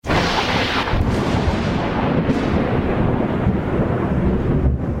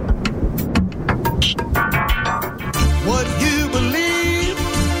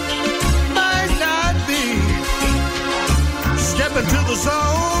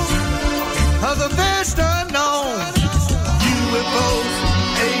the vast unknown. UFOs,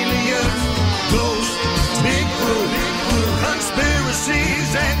 aliens, ghosts, Bigfoot,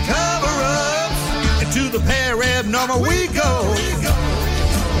 conspiracies and cover-ups. Into the paranormal we go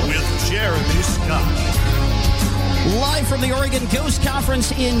with Jeremy Scott. Live from the Oregon Ghost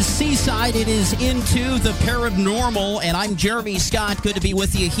Conference in Seaside, it is Into the Paranormal, and I'm Jeremy Scott. Good to be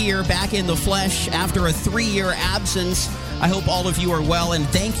with you here, back in the flesh after a 3-year absence. I hope all of you are well, and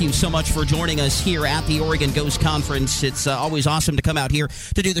thank you so much for joining us here at the Oregon Ghost Conference. It's always awesome to come out here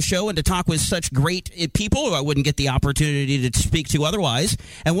to do the show and to talk with such great people who I wouldn't get the opportunity to speak to otherwise.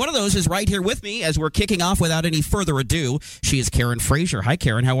 And one of those is right here with me as we're kicking off without any further ado. She is Karen Frazier. Hi,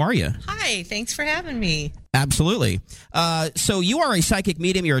 Karen. How are you? Hi. Thanks for having me. Absolutely. So you are a psychic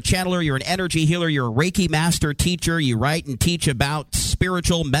medium, you're a channeler, you're an energy healer, you're a Reiki master teacher. You write and teach about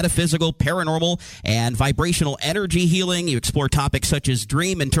spiritual, metaphysical, paranormal, and vibrational energy healing. You explore topics such as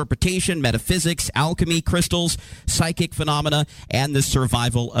dream interpretation, metaphysics, alchemy, crystals, psychic phenomena, and the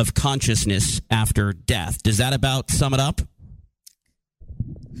survival of consciousness after death. Does that about sum it up?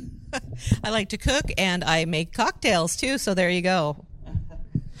 I like to cook, and I make cocktails, too, so there you go.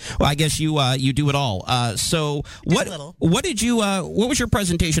 Well, I guess you do it all. So what was your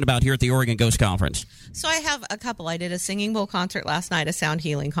presentation about here at the Oregon Ghost Conference? So I have a couple. I did a singing bowl concert last night, a sound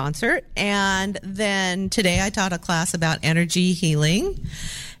healing concert, and then today I taught a class about energy healing.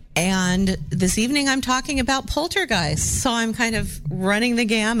 And this evening I'm talking about poltergeists. So I'm kind of running the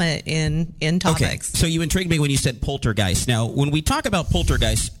gamut in topics. Okay. So you intrigued me when you said poltergeist. Now, when we talk about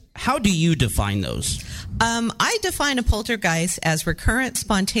poltergeists, how do you define those? I define a poltergeist as recurrent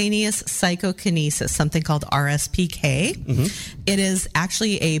spontaneous psychokinesis, something called RSPK. Mm-hmm. It is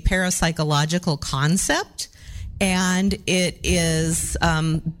actually a parapsychological concept, and it is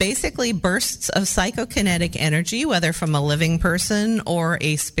basically bursts of psychokinetic energy, whether from a living person or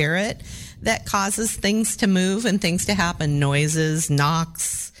a spirit, that causes things to move and things to happen, noises,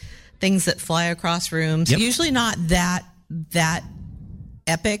 knocks, things that fly across rooms. Yep. Usually not that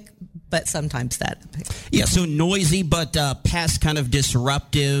epic, but sometimes that epic. Yeah, so noisy, but past kind of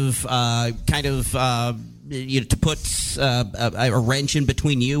disruptive, to put a wrench in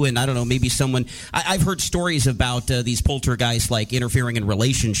between you and, I don't know, maybe someone. I've heard stories about these poltergeists, like interfering in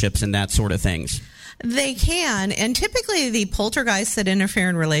relationships and that sort of things. They can, and typically the poltergeists that interfere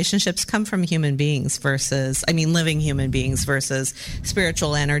in relationships come from human beings living human beings versus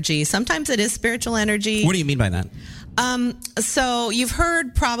spiritual energy. Sometimes it is spiritual energy. What do you mean by that? So you've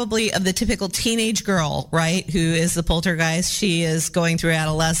heard probably of the typical teenage girl, right, who is the poltergeist. She is going through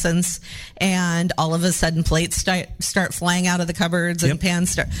adolescence, and all of a sudden plates start flying out of the cupboards and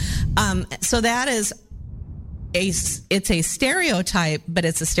pans start. So that is it's a stereotype, but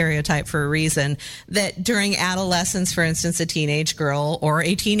it's a stereotype for a reason, that during adolescence, for instance, a teenage girl or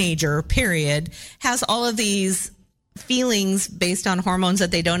a teenager, period, has all of these feelings based on hormones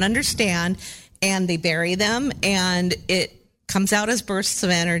that they don't understand, and they bury them, and it comes out as bursts of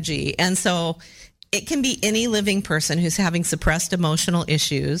energy. And so it can be any living person who's having suppressed emotional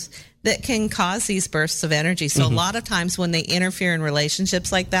issues that can cause these bursts of energy. So a lot of times when they interfere in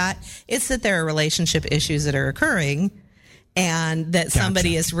relationships like that, it's that there are relationship issues that are occurring, and that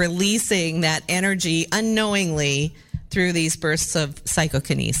somebody is releasing that energy unknowingly through these bursts of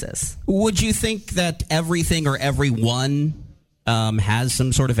psychokinesis. Would you think that everything or everyone has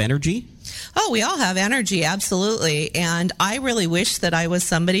some sort of energy? Oh, we all have energy, absolutely. And I really wish that I was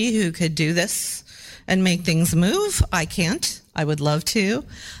somebody who could do this and make things move. I can't. I would love to.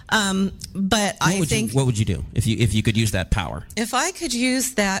 But what would you do if you could use that power? If I could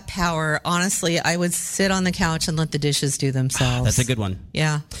use that power, honestly, I would sit on the couch and let the dishes do themselves. That's a good one.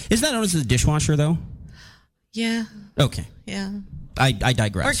 Yeah. Isn't that known as the dishwasher, though? Yeah. Okay. Yeah. I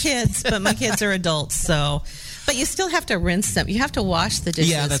digress. Or kids, but my kids are adults, so. But you still have to rinse them. You have to wash the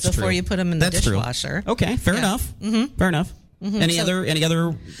dishes before you put them in the dishwasher. True. Okay, fair enough. Mm-hmm. Fair enough. Mm-hmm. Any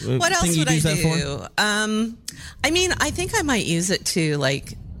other what else thing would you'd use I that do? for? I think I might use it to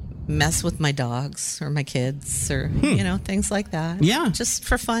mess with my dogs or my kids or things like that. Yeah, just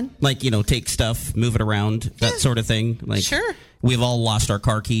for fun. Take stuff, move it around, that sort of thing. Sure. We've all lost our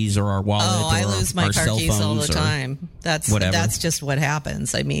car keys or our wallet. Oh, I lose my car keys all the or time. That's just what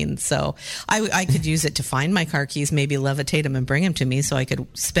happens. So I could use it to find my car keys, maybe levitate them and bring them to me, so I could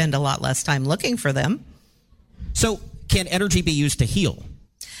spend a lot less time looking for them. So, can energy be used to heal?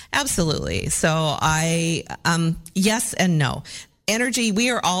 Absolutely. So yes and no. Energy, we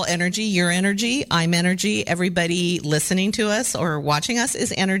are all energy. You're energy. I'm energy. Everybody listening to us or watching us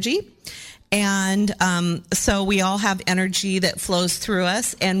is energy. And so we all have energy that flows through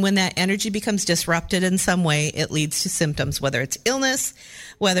us. And when that energy becomes disrupted in some way, it leads to symptoms, whether it's illness,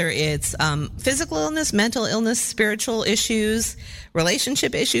 whether it's physical illness, mental illness, spiritual issues,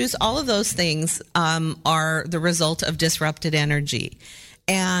 relationship issues. All of those things are the result of disrupted energy.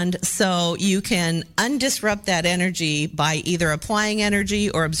 And so you can undisrupt that energy by either applying energy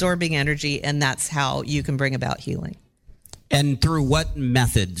or absorbing energy, and that's how you can bring about healing. And through what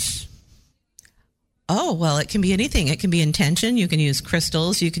methods? Oh, well, it can be anything. It can be intention. You can use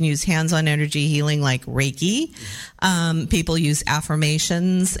crystals. You can use hands-on energy healing like Reiki. People use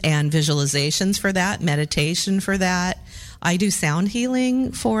affirmations and visualizations for that, meditation for that. I do sound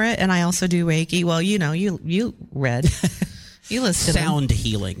healing for it, and I also do Reiki. Well, you read. You listed sound them.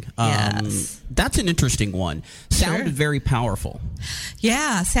 Healing. Yes. That's an interesting one. Sound is very powerful.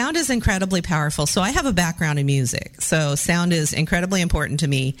 Yeah, sound is incredibly powerful. So I have a background in music. So sound is incredibly important to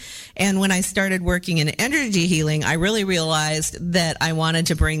me. And when I started working in energy healing, I really realized that I wanted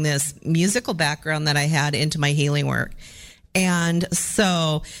to bring this musical background that I had into my healing work. And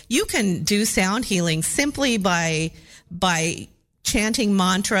so you can do sound healing simply by chanting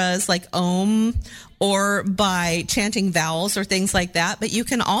mantras like Om, or by chanting vowels or things like that. But you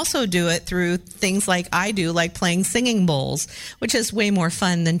can also do it through things like I do, like playing singing bowls, which is way more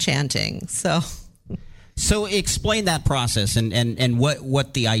fun than chanting. So explain that process and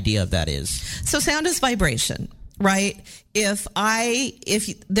what the idea of that is. So sound is vibration, right? If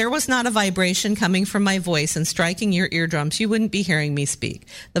there was not a vibration coming from my voice and striking your eardrums, you wouldn't be hearing me speak.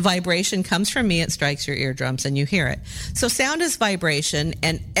 The vibration comes from me, it strikes your eardrums, and you hear it. So sound is vibration,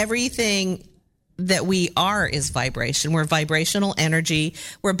 and everything that we are is vibration. We're vibrational energy.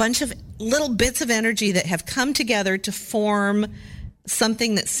 We're a bunch of little bits of energy that have come together to form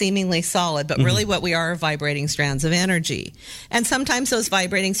something that's seemingly solid, but really what we are vibrating strands of energy. And sometimes those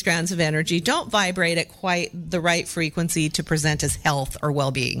vibrating strands of energy don't vibrate at quite the right frequency to present as health or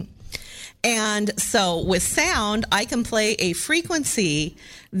well-being. And so with sound, I can play a frequency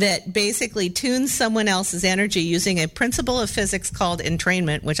that basically tunes someone else's energy using a principle of physics called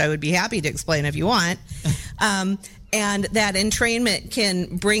entrainment, which I would be happy to explain if you want. And that entrainment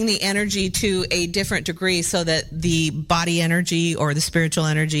can bring the energy to a different degree so that the body energy or the spiritual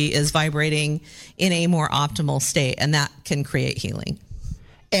energy is vibrating in a more optimal state, and that can create healing.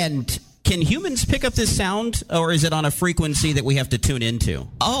 And can humans pick up this sound, or is it on a frequency that we have to tune into?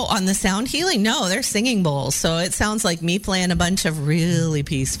 Oh, on the sound healing? No, they're singing bowls. So it sounds like me playing a bunch of really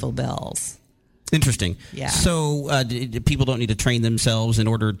peaceful bells. Interesting. Yeah. So people don't need to train themselves in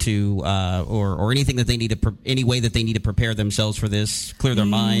order to, or anything that they need to, any way that they need to prepare themselves for this, clear their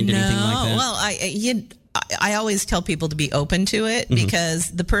mind, anything like that? Well, I always tell people to be open to it, because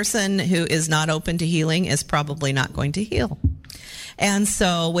the person who is not open to healing is probably not going to heal. And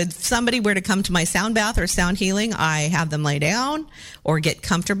so when somebody were to come to my sound bath or sound healing, I have them lay down or get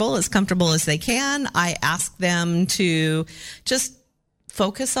comfortable as they can. I ask them to just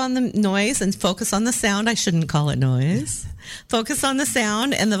focus on the noise and focus on the sound. I shouldn't call it noise. Focus on the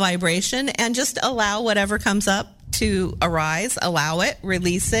sound and the vibration, and just allow whatever comes up to arise. Allow it,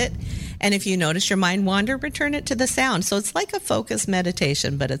 release it. And if you notice your mind wander, return it to the sound. So it's like a focus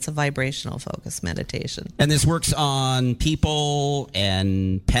meditation, but it's a vibrational focus meditation. And this works on people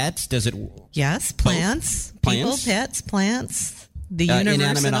and pets? Does it? Yes, plants. People, pets, plants. The universe,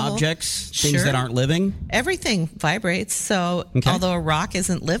 inanimate objects, things that aren't living? Everything vibrates. So although a rock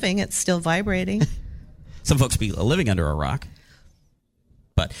isn't living, it's still vibrating. Some folks be living under a rock.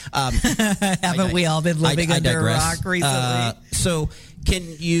 But haven't we all been living under a rock recently? So can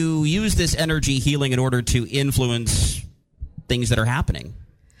you use this energy healing in order to influence things that are happening?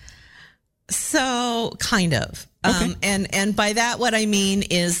 So kind of. Okay. And by that, what I mean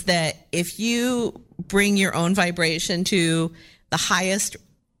is that if you bring your own vibration to the highest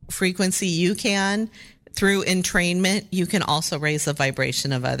frequency you can through entrainment, you can also raise the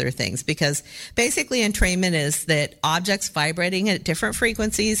vibration of other things, because basically entrainment is that objects vibrating at different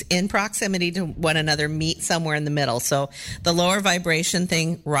frequencies in proximity to one another meet somewhere in the middle. So the lower vibration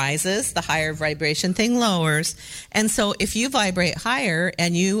thing rises, the higher vibration thing lowers. And so if you vibrate higher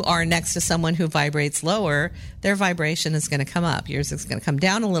and you are next to someone who vibrates lower, their vibration is going to come up. Yours is going to come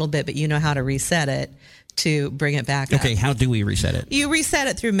down a little bit, but you know how to reset it to bring it back up. Okay, how do we reset it? You reset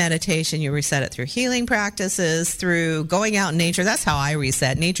it through meditation. You reset it through healing practices, through going out in nature. That's how I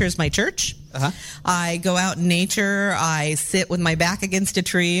reset. Nature is my church. I go out in nature. I sit with my back against a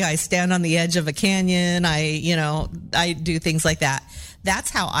tree. I stand on the edge of a canyon. I do things like that. That's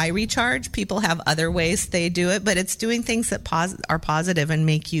how I recharge. People have other ways they do it, but it's doing things that are positive and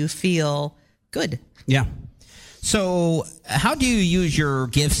make you feel good. Yeah. So, how do you use your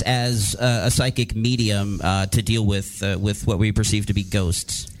gifts as a psychic medium to deal with what we perceive to be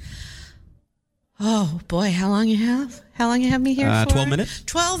ghosts? Oh boy, how long you have? How long you have me here for? 12 minutes.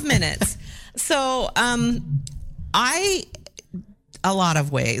 12 minutes. So, a lot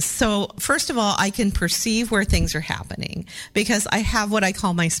of ways. So, first of all, I can perceive where things are happening because I have what I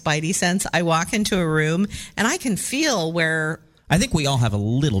call my spidey sense. I walk into a room and I can feel where. I think we all have a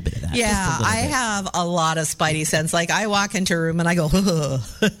little bit of that. Yeah, I have a lot of spidey sense. Like I walk into a room and I go,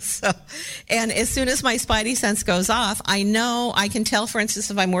 and as soon as my spidey sense goes off, I know I can tell, for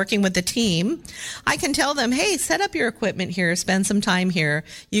instance, if I'm working with the team, I can tell them, hey, set up your equipment here, spend some time here.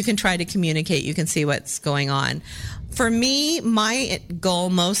 You can try to communicate. You can see what's going on. For me, my goal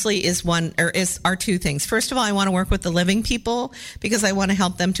mostly are two things. First of all, I want to work with the living people because I want to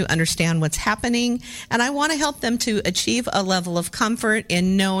help them to understand what's happening. And I want to help them to achieve a level of comfort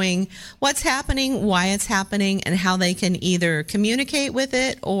in knowing what's happening, why it's happening, and how they can either communicate with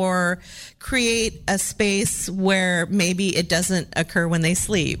it or create a space where maybe it doesn't occur when they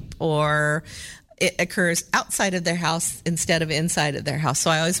sleep or it occurs outside of their house instead of inside of their house.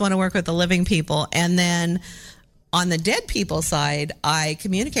 So I always want to work with the living people. And then on the dead people side, I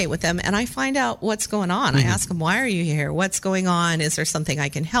communicate with them and I find out what's going on. I ask them, why are you here? What's going on? Is there something I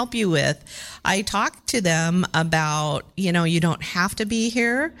can help you with? I talk to them about, you don't have to be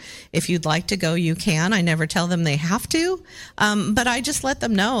here. If you'd like to go, you can. I never tell them they have to. But I just let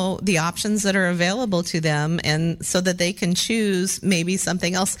them know the options that are available to them and so that they can choose maybe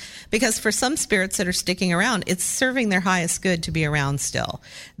something else. Because for some spirits that are sticking around, it's serving their highest good to be around still.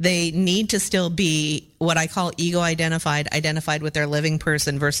 They need to still be what I call ego identified with their living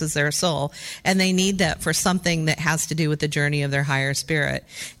person versus their soul. And they need that for something that has to do with the journey of their higher spirit.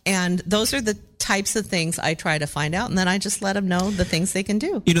 And those are the types of things I try to find out. And then I just let them know the things they can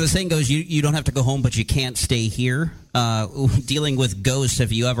do. The saying goes, you don't have to go home, but you can't stay here. Dealing with ghosts,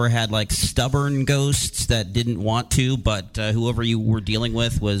 have you ever had like stubborn ghosts that didn't want to, but whoever you were dealing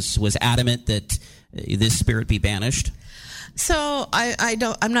with was adamant that this spirit be banished? So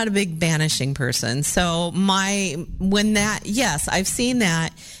I'm not a big banishing person. So yes, I've seen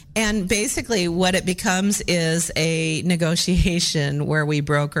that. And basically what it becomes is a negotiation where we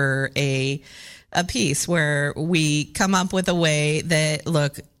broker a peace, where we come up with a way that,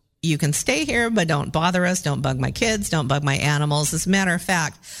 look, you can stay here, but don't bother us. Don't bug my kids. Don't bug my animals. As a matter of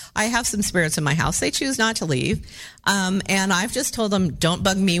fact, I have some spirits in my house. They choose not to leave. And I've just told them, don't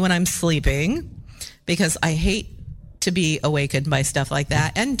bug me when I'm sleeping because I hate to be awakened by stuff like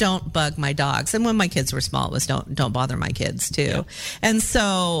that, and don't bug my dogs. And when my kids were small, it was don't bother my kids too. Yeah. And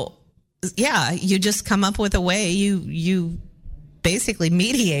so, you just come up with a way. You basically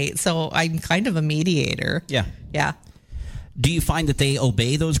mediate. So I'm kind of a mediator. Yeah. Yeah. Do you find that they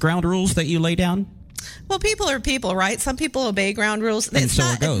obey those ground rules that you lay down? Well, people are people, right? Some people obey ground rules. And so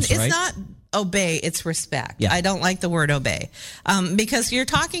are ghosts, right? It's not obey, it's respect. Yeah. I don't like the word obey because you're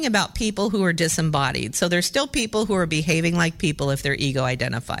talking about people who are disembodied. So there's still people who are behaving like people if they're ego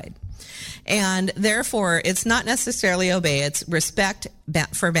identified. And therefore, it's not necessarily obey, it's respect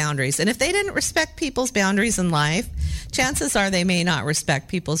for boundaries. And if they didn't respect people's boundaries in life, chances are they may not respect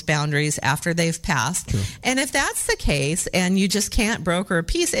people's boundaries after they've passed. True. And if that's the case and you just can't broker a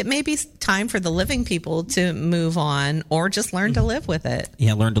peace, it may be time for the living people to move on or just learn to live with it.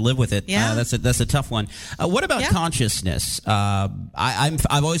 Yeah, learn to live with it. Yeah. That's a tough one. What about consciousness? I've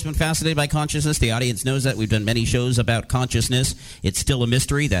always been fascinated by consciousness. The audience knows that. We've done many shows about consciousness. It's still a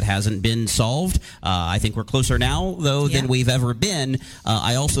mystery that hasn't been solved. I think we're closer now, though, than we've ever been.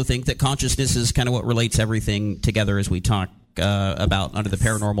 I also think that consciousness is kind of what relates everything together as we talk about under the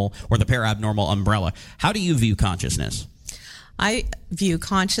paranormal or the parabnormal umbrella. How do you view consciousness? I view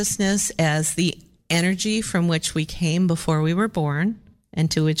consciousness as the energy from which we came before we were born and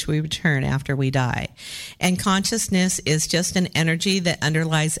to which we return after we die. And consciousness is just an energy that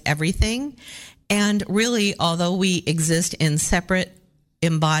underlies everything. And really, although we exist in separate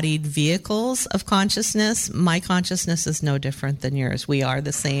embodied vehicles of consciousness, my consciousness is no different than yours. We are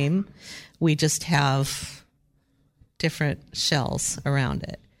the same. We just have different shells around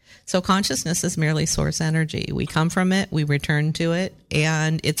it. So consciousness is merely source energy. We come from it, we return to it,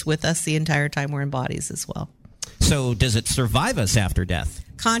 and it's with us the entire time we're in bodies as well. So does it survive us after death?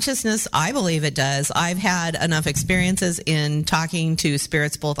 Consciousness, I believe it does. I've had enough experiences in talking to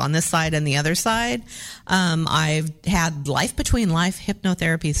spirits both on this side and the other side. I've had life between life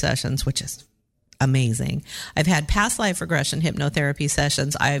hypnotherapy sessions, which is amazing. I've had past life regression hypnotherapy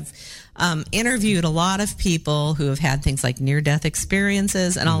sessions. I've interviewed a lot of people who have had things like near-death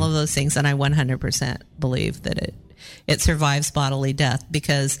experiences and all of those things, and I 100% believe that It survives bodily death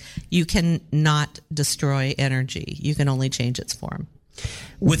because you cannot destroy energy. You can only change its form.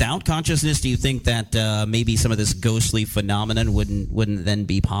 Without consciousness, do you think that maybe some of this ghostly phenomenon wouldn't then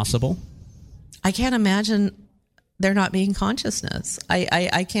be possible? I can't imagine there not being consciousness.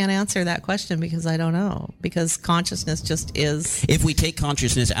 I can't answer that question because I don't know. Because consciousness just is. If we take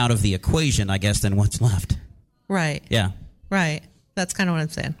consciousness out of the equation, I guess then what's left? Right. Yeah. Right. That's kind of what I'm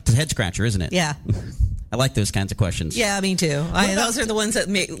saying. It's a head scratcher, isn't it? Yeah. I like those kinds of questions. Yeah, me too. Those are the ones that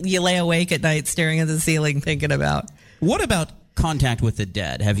make you lay awake at night staring at the ceiling thinking about. What about contact with the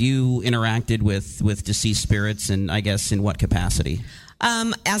dead? Have you interacted with deceased spirits, and I guess in what capacity?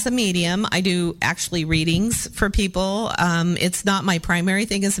 As a medium, I do actually readings for people. It's not my primary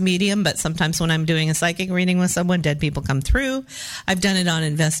thing as a medium, but sometimes when I'm doing a psychic reading with someone, dead people come through. I've done it on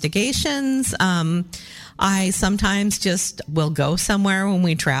investigations. I sometimes just will go somewhere when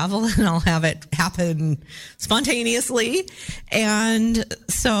we travel and I'll have it happen spontaneously. And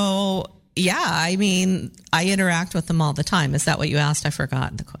so, yeah, I mean, I interact with them all the time. Is that what you asked? I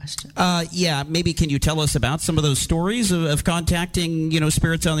forgot the question. Yeah, maybe can you tell us about some of those stories of contacting,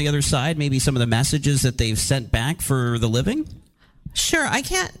 spirits on the other side? Maybe some of the messages that they've sent back for the living? Sure. I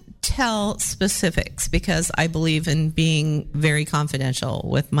can't tell specifics because I believe in being very confidential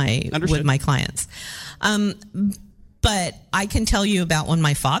with my clients. But I can tell you about when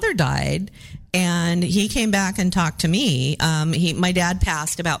my father died. And he came back and talked to me. My dad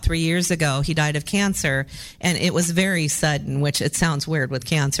passed about 3 years ago. He died of cancer, and it was very sudden, which it sounds weird with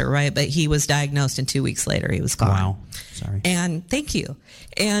cancer, right? But he was diagnosed, and 2 weeks later, he was gone. Wow. Sorry. And thank you.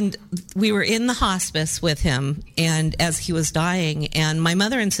 And we were in the hospice with him, and as he was dying, and my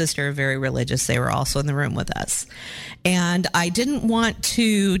mother and sister are very religious. They were also in the room with us. And I didn't want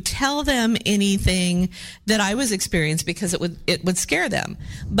to tell them anything that I was experiencing because it would scare them.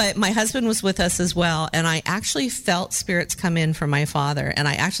 But my husband was with us as well, and I actually felt spirits come in from my father, and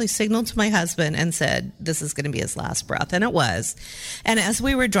I actually signaled to my husband and said, this is going to be his last breath, and it was. And as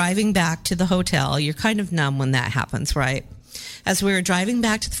we were driving back to the hotel, you're kind of numb when that happens, right? As we were driving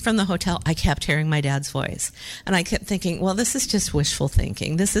back from the hotel, I kept hearing my dad's voice. And I kept thinking, well, this is just wishful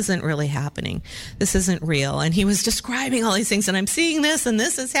thinking. This isn't really happening. This isn't real. And he was describing all these things, and I'm seeing this, and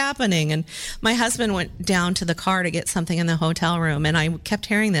this is happening. And my husband went down to the car to get something in the hotel room, and I kept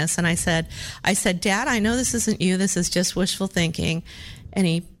hearing this. And I said, Dad, I know this isn't you. This is just wishful thinking. And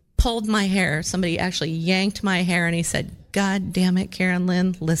he pulled my hair. Somebody actually yanked my hair, and he said, God damn it, Karen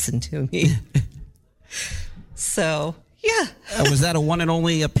Lynn, listen to me. So... yeah. Was that a one and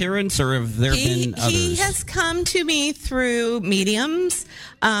only appearance, or have there been others? He has come to me through mediums.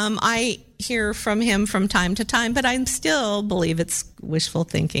 I hear from him from time to time, but I still believe it's wishful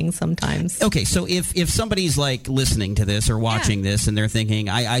thinking sometimes. Okay, so if somebody's like listening to this or watching this and they're thinking,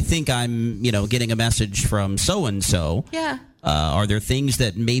 I think I'm getting a message from so-and-so. Yeah. Are there things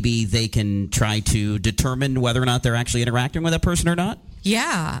that maybe they can try to determine whether or not they're actually interacting with that person or not?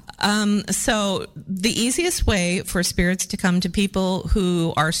 Yeah. So the easiest way for spirits to come to people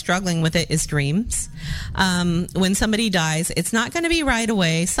who are struggling with it is dreams. When somebody dies, it's not going to be right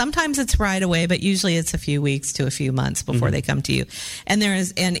away. Sometimes it's right away, but usually it's a few weeks to a few months before they come to you. And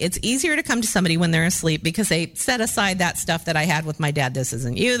it's easier to come to somebody when they're asleep because they set aside that stuff that I had with my dad. This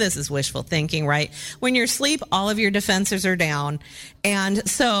isn't you. This is wishful thinking, right? When you're asleep, all of your defenses are down. And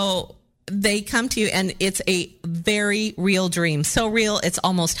so they come to you, and it's a very real dream. So real, it's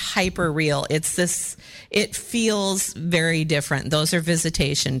almost hyper real. It feels very different. Those are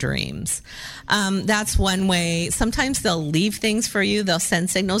visitation dreams. That's one way. Sometimes they'll leave things for you. They'll send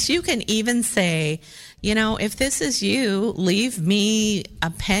signals. You can even say, if this is you, leave me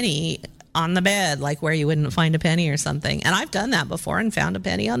a penny on the bed, like where you wouldn't find a penny or something. And I've done that before and found a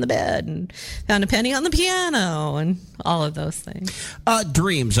penny on the bed and found a penny on the piano and all of those things.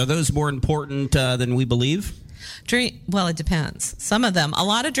 Dreams, are those more important than we believe? Well, it depends. Some of them. A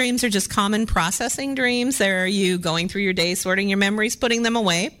lot of dreams are just common processing dreams. They're you going through your day, sorting your memories, putting them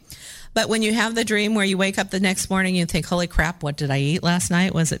away. But when you have the dream where you wake up the next morning, you think, holy crap, what did I eat last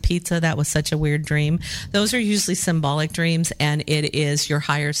night? Was it pizza? That was such a weird dream. Those are usually symbolic dreams, and it is your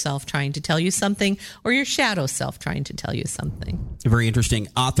higher self trying to tell you something or your shadow self trying to tell you something. Very interesting.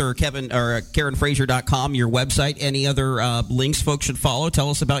 Author KarenFrazier.com, your website. Any other links folks should follow? Tell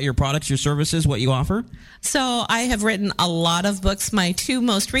us about your products, your services, what you offer. So I have written a lot of books. My two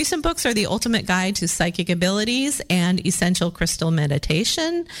most recent books are The Ultimate Guide to Psychic Abilities and Essential Crystal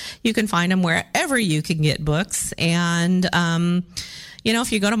Meditation. You can find them wherever you can get books. And,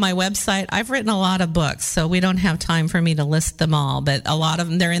 if you go to my website, I've written a lot of books, so we don't have time for me to list them all. But a lot of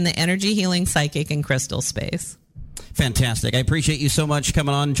them, they're in the energy healing, psychic, and crystal space. Fantastic. I appreciate you so much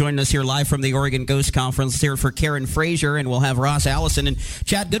coming on, joining us here live from the Oregon Ghost Conference. Here for Karen Frazier, and we'll have Ross Allison and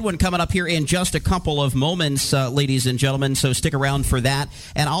Chad Goodwin coming up here in just a couple of moments, ladies and gentlemen, so stick around for that.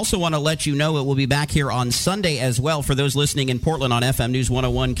 And I also want to let you know it will be back here on Sunday as well for those listening in Portland on FM News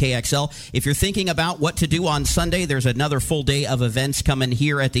 101 KXL. If you're thinking about what to do on Sunday, there's another full day of events coming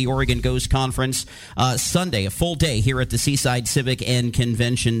here at the Oregon Ghost Conference. Sunday, a full day here at the Seaside Civic and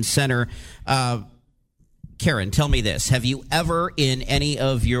Convention Center. Karen, tell me this. Have you ever in any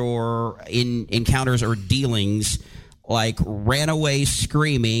of your encounters or dealings ran away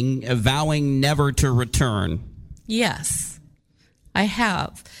screaming, vowing never to return? Yes, I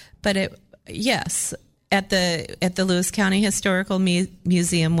have. But yes, at the Lewis County Historical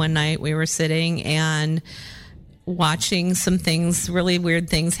Museum one night, we were sitting and watching some things, really weird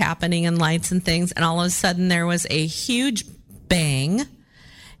things happening and lights and things. And all of a sudden there was a huge bang.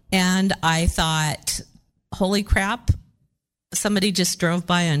 And I thought, holy crap, somebody just drove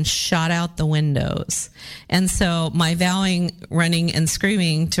by and shot out the windows. And so my vowing, running, and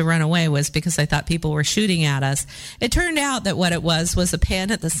screaming to run away was because I thought people were shooting at us. It turned out that what it was a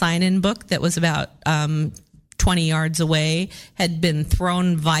pen at the sign-in book that was about 20 yards away had been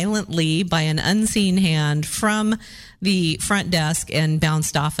thrown violently by an unseen hand from the front desk and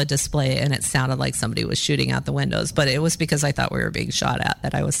bounced off a display, and it sounded like somebody was shooting out the windows. But it was because I thought we were being shot at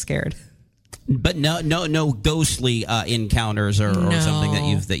that I was scared. But no ghostly encounters or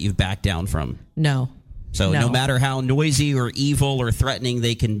something that you've backed down from. No. So no matter how noisy or evil or threatening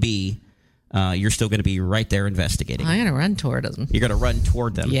they can be, you're still going to be right there investigating. I'm going to run toward them. You're going to run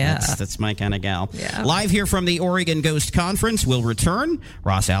toward them. Yeah. That's my kind of gal. Yeah. Live here from the Oregon Ghost Conference, we'll return.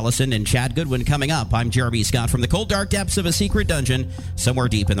 Ross Allison and Chad Goodwin coming up. I'm Jeremy Scott from the cold, dark depths of a secret dungeon somewhere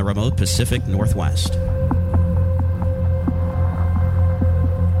deep in the remote Pacific Northwest.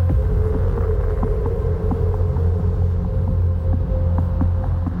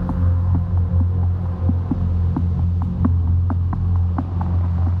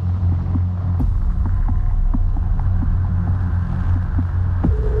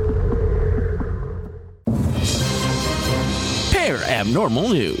 Abnormal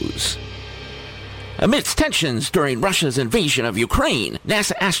news. Amidst tensions during Russia's invasion of Ukraine,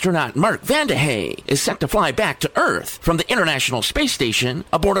 NASA astronaut Mark Vande Hey is set to fly back to Earth from the International Space Station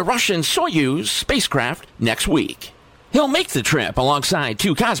aboard a Russian Soyuz spacecraft next week. He'll make the trip alongside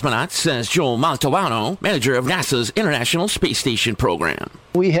two cosmonauts, says Joel Montalbano, manager of NASA's International Space Station program.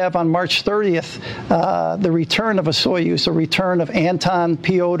 We have on March 30th the return of a Soyuz, a return of Anton,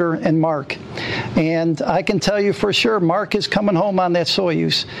 Pyotr, and Mark. And I can tell you for sure, Mark is coming home on that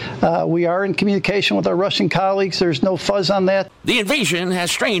Soyuz. We are in communication with our Russian colleagues. There's no fuzz on that. The invasion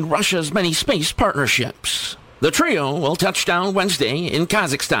has strained Russia's many space partnerships. The trio will touch down Wednesday in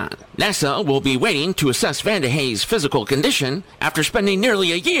Kazakhstan. NASA will be waiting to assess Vande Hey's physical condition after spending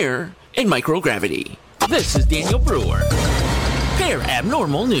nearly a year in microgravity. This is Daniel Brewer. Fair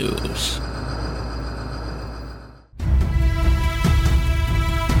Abnormal News.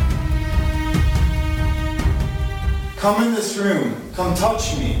 Come in this room. Come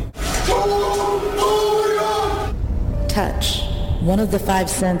touch me. Oh my God! Touch, one of the five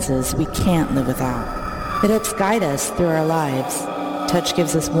senses we can't live without. It helps guide us through our lives. Touch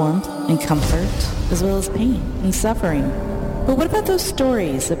gives us warmth and comfort, as well as pain and suffering. But what about those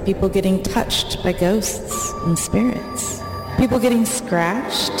stories of people getting touched by ghosts and spirits? People getting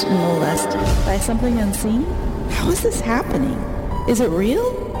scratched and molested by something unseen? How is this happening? Is it real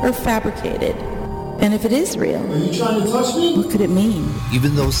or fabricated? And if it is real, Are you trying to touch me? what could it mean?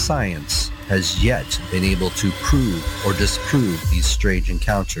 Even though science has yet been able to prove or disprove these strange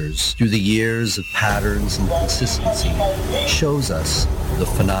encounters, through the years of patterns and consistency, shows us the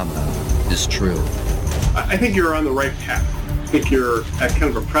phenomenon is true. I think you're on the right path. I think you're at kind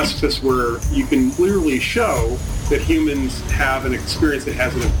of a precipice where you can clearly show that humans have an experience that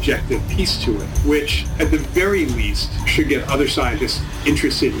has an objective piece to it, which at the very least should get other scientists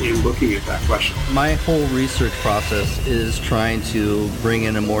interested in looking at that question. My whole research process is trying to bring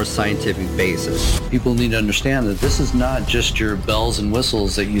in a more scientific basis. People need to understand that this is not just your bells and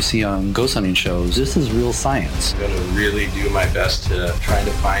whistles that you see on ghost hunting shows. This is real science. I'm going to really do my best to try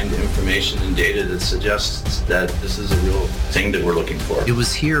to find information and data that suggests that this is a real thing that we're looking for. It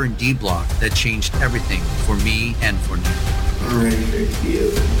was here in D Block that changed everything for me and for Nick. I'm ready for it to be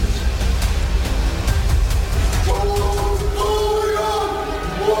over.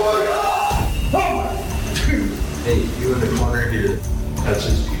 Hey, you in the corner here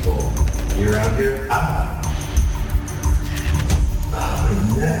touches people. You around here? Oh,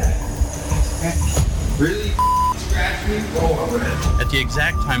 neck. Really? Scratch At the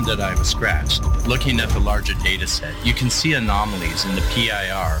exact time that I was scratched, looking at the larger data set, you can see anomalies in the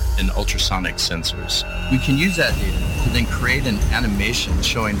PIR and ultrasonic sensors. We can use that data to then create an animation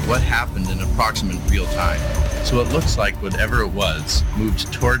showing what happened in approximate real time. So it looks like whatever it was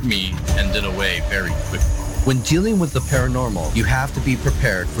moved toward me and then away very quickly. When dealing with the paranormal, you have to be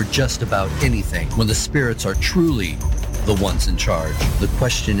prepared for just about anything when the spirits are truly the ones in charge. The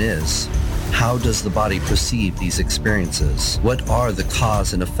question is, how does the body perceive these experiences? What are the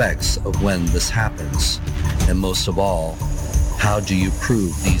cause and effects of when this happens? And most of all, how do you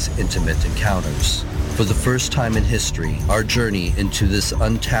prove these intimate encounters? For the first time in history, our journey into this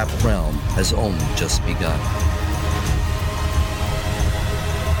untapped realm has only just begun.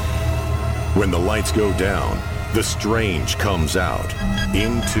 When the lights go down, the strange comes out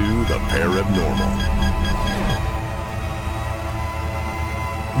into the paranormal.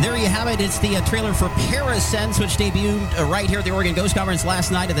 There you have it. It's the trailer for Parasense, which debuted right here at the Oregon Ghost Conference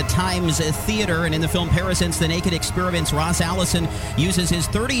last night at the Times Theater. And in the film Parasense, The Naked Experiments, Ross Allison uses his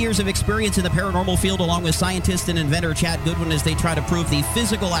 30 years of experience in the paranormal field along with scientist and inventor Chad Goodwin as they try to prove the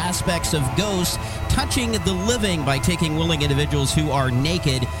physical aspects of ghosts touching the living by taking willing individuals who are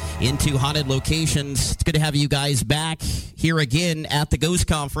naked into haunted locations. It's good to have you guys back here again at the Ghost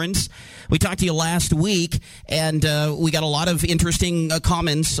Conference. We talked to you last week, and we got a lot of interesting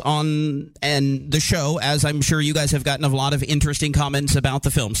comments on the show, as I'm sure you guys have gotten a lot of interesting comments about the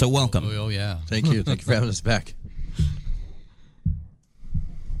film. So welcome. Oh yeah. Thank you. Thank you for having us back.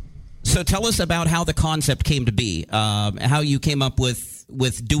 So tell us about how the concept came to be, how you came up with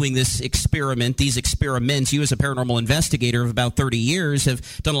doing this experiment, these experiments. You as a paranormal investigator of about 30 years have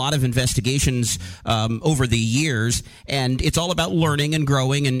done a lot of investigations over the years, and it's all about learning and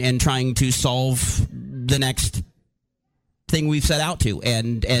growing and trying to solve the next thing we've set out to,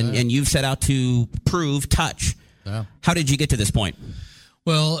 and you've set out to prove touch. Yeah. How did you get to this point?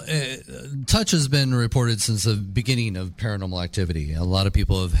 Well, touch has been reported since the beginning of paranormal activity. A lot of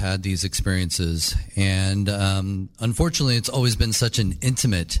people have had these experiences, and unfortunately, it's always been such an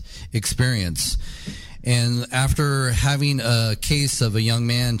intimate experience. And after having a case of a young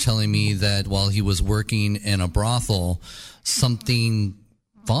man telling me that while he was working in a brothel, something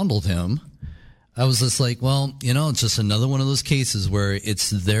fondled him, I was just like, well, it's just another one of those cases where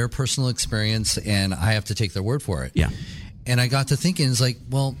it's their personal experience, and I have to take their word for it. Yeah. And I got to thinking, it's like,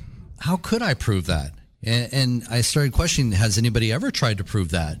 well, how could I prove that? And I started questioning, has anybody ever tried to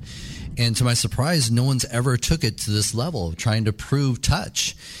prove that? And to my surprise, no one's ever took it to this level of trying to prove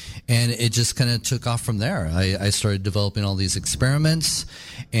touch. And it just kind of took off from there. I started developing all these experiments,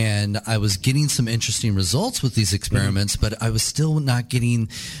 and I was getting some interesting results with these experiments, but I was still not getting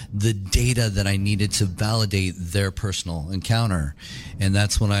the data that I needed to validate their personal encounter. And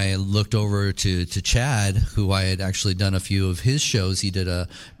that's when I looked over to Chad, who I had actually done a few of his shows. He did a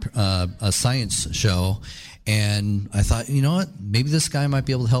science show, and I thought, you know what, maybe this guy might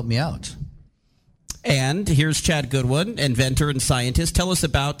be able to help me out. And here's Chad Goodwin, inventor and scientist. Tell us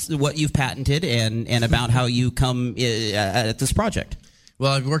about what you've patented and about how you come at this project.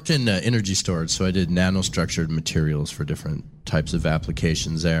 Well, I've worked in energy storage, so I did nanostructured materials for different types of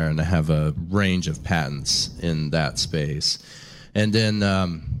applications there, and I have a range of patents in that space. And then,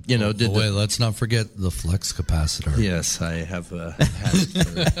 let's not forget the flux capacitor. Yes, I have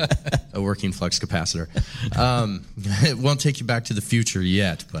a working flux capacitor. It won't take you back to the future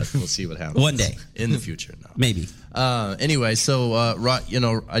yet, but we'll see what happens. One day. In the future, no. Maybe. Anyway, so,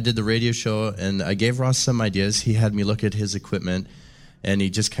 I did the radio show, and I gave Ross some ideas. He had me look at his equipment, and he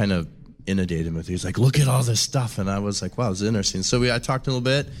just kind of inundated me with it. He was like, look at all this stuff. And I was like, wow, it's interesting. So I talked a little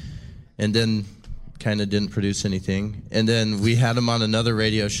bit, and then kind of didn't produce anything. And then we had him on another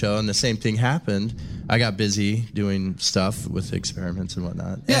radio show, and the same thing happened. I got busy doing stuff with experiments and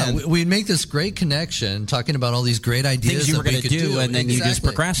whatnot. Yeah, and we'd make this great connection, talking about all these great ideas things you were going to do, and then you just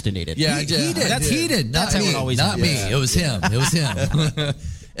procrastinated. Yeah, he did. That's he did. That's how it always is. Not me. It was him. It was him.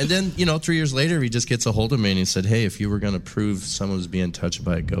 And then, 3 years later, he just gets a hold of me, and he said, hey, if you were going to prove someone was being touched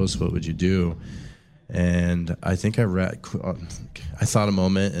by a ghost, what would you do? And I think I thought a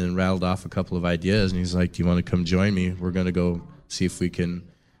moment and rattled off a couple of ideas. And he's like, do you want to come join me? We're going to go see if we can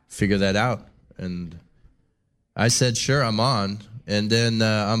figure that out. And I said, sure, I'm on. And then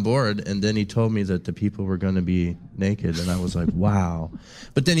on board. And then he told me that the people were going to be naked. And I was like, wow.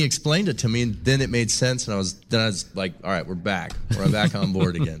 But then he explained it to me, and then it made sense. And I was like, all right, we're back. We're back on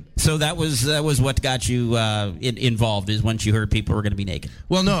board again. So that was what got you involved, is once you heard people were going to be naked.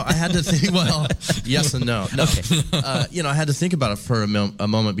 Well, no, I had to think. Well, yes and no. Okay. I had to think about it for a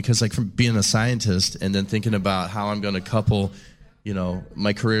moment, because, like, from being a scientist and then thinking about how I'm going to couple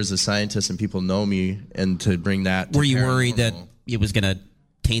my career as a scientist and people know me, and to bring that to Were you paranormal. worried that it was going to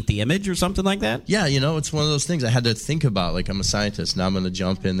taint the image or something like that? Yeah, it's one of those things I had to think about. Like, I'm a scientist. Now I'm going to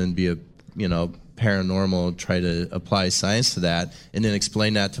jump in and be a, paranormal, try to apply science to that, and then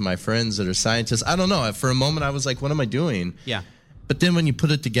explain that to my friends that are scientists. I don't know. For a moment, I was like, what am I doing? Yeah. But then when you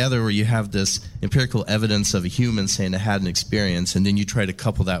put it together where you have this empirical evidence of a human saying it had an experience, and then you try to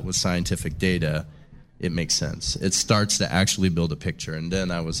couple that with scientific data, it makes sense. It starts to actually build a picture. And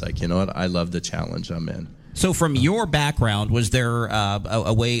then I was like, you know what? I love the challenge I'm in. So from your background, was there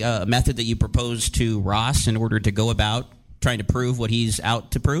a method that you proposed to Ross in order to go about trying to prove what he's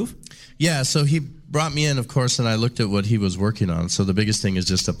out to prove? Yeah, so he brought me in, of course, and I looked at what he was working on. So the biggest thing is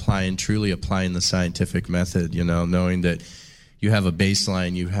just truly applying the scientific method, knowing that you have a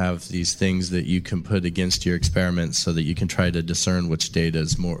baseline, you have these things that you can put against your experiments so that you can try to discern which data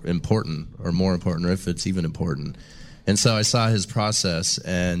is more important, or if it's even important. And so I saw his process,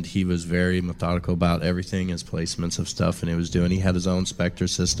 and he was very methodical about everything, his placements of stuff, and he had his own Spectre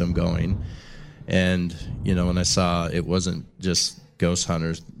system going. And, when I saw it wasn't just ghost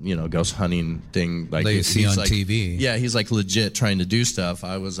hunting thing like you see on TV. Yeah, he's like legit trying to do stuff.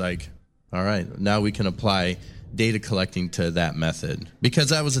 I was like, all right, now we can apply data collecting to that method. Because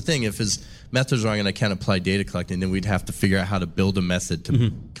that was the thing. If his methods wrong and I can't apply data collecting, then we'd have to figure out how to build a method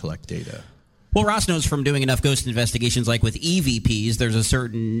to collect data. Well, Ross knows from doing enough ghost investigations, like with EVPs, there's a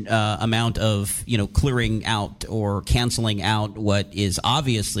certain amount of, clearing out or canceling out what is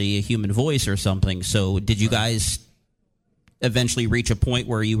obviously a human voice or something. So did you guys eventually reach a point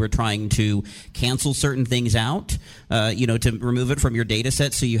where you were trying to cancel certain things out, to remove it from your data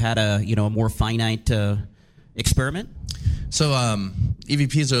set so you had a more finite experiment? So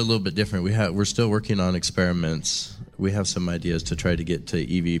EVPs are a little bit different. We're still working on experiments. We have some ideas to try to get to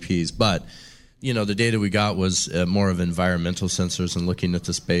EVPs, but the data we got was more of environmental sensors and looking at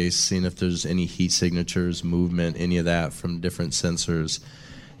the space, seeing if there's any heat signatures, movement, any of that from different sensors.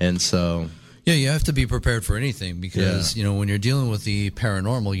 And so yeah, you have to be prepared for anything because, when you're dealing with the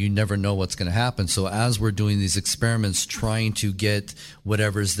paranormal, you never know what's going to happen. So as we're doing these experiments, trying to get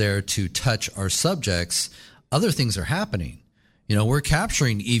whatever's there to touch our subjects, other things are happening. We're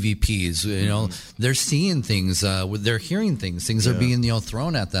capturing EVPs. They're seeing things. They're hearing things. Things are being,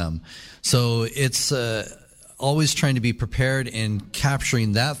 thrown at them. So it's always trying to be prepared and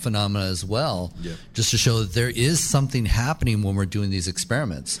capturing that phenomena as well, just to show that there is something happening when we're doing these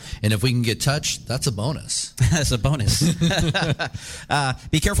experiments. And if we can get touched, that's a bonus. That's a bonus.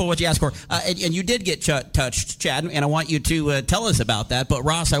 Be careful what you ask for. And you did get touched, Chad, and I want you to tell us about that. But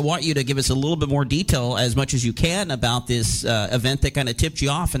Ross, I want you to give us a little bit more detail, as much as you can, about this event that kind of tipped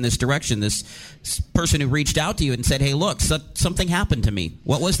you off in this direction. This person who reached out to you and said, hey, look, something happened to me.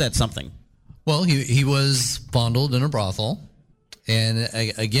 What was that something? Well, he was fondled in a brothel, and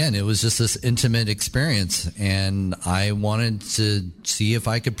again, it was just this intimate experience, and I wanted to see if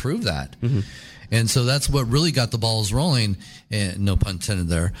I could prove that. And so that's what really got the balls rolling, and no pun intended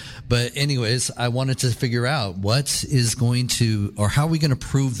there. But anyways, I wanted to figure out how are we going to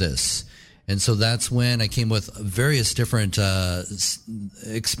prove this? And so that's when I came with various different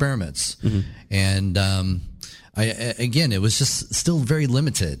experiments, and it was just still very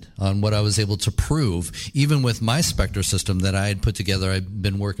limited on what I was able to prove, even with my Spectre system that I had put together. I'd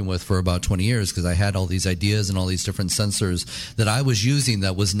been working with for about 20 years because I had all these ideas and all these different sensors that I was using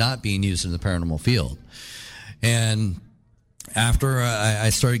that was not being used in the paranormal field. And after I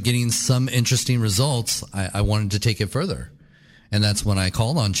started getting some interesting results, I wanted to take it further. And that's when I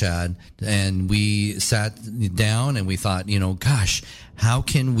called on Chad, and we sat down and we thought, gosh, how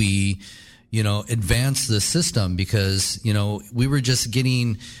can we advance the system? Because, we were just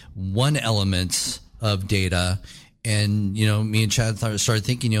getting one element of data, and, me and Chad started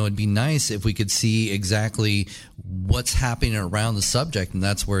thinking, it'd be nice if we could see exactly what's happening around the subject. And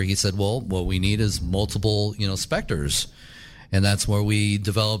that's where he said, well, what we need is multiple, specters. And that's where we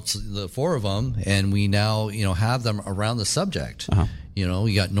developed the 4 of them, and we now, have them around the subject.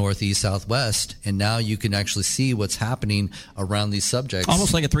 You got northeast, southwest, and now you can actually see what's happening around these subjects.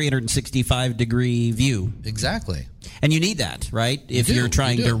 Almost like a 365-degree view. Exactly. And you need that, right? If you're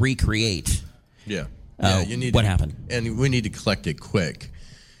trying to recreate. Yeah. You need what happened. And we need to collect it quick.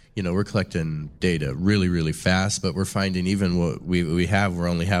 We're collecting data really, really fast, but we're finding even what we have, we're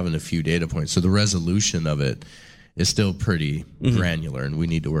only having a few data points. So the resolution of it is still pretty granular, and we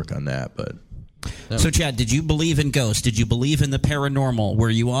need to work on that. But So, Chad, did you believe in ghosts? Did you believe in the paranormal? Were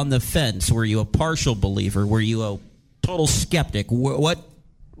you on the fence? Were you a partial believer? Were you a total skeptic? What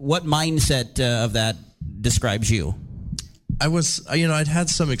mindset of that describes you? I was, I'd had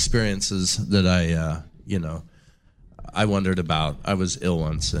some experiences that I wondered about. I was ill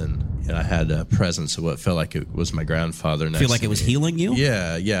once, and I had a presence of what felt like it was my grandfather. Feel like it was healing you?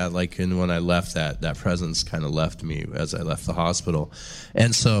 Yeah. Like, and when I left, that presence kind of left me as I left the hospital,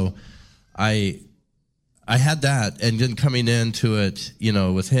 and so I had that, and then coming into it,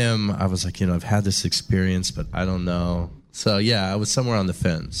 with him, I was like, I've had this experience, but I don't know. So I was somewhere on the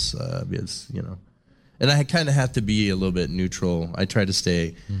fence, because and I kind of have to be a little bit neutral. I try to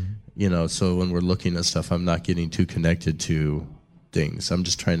stay. So when we're looking at stuff, I'm not getting too connected to things. I'm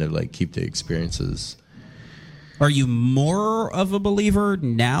just trying to keep the experiences. Are you more of a believer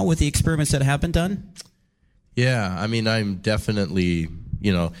now with the experiments that have been done? Yeah, I mean, I'm definitely,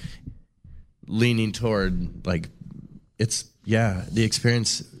 leaning toward the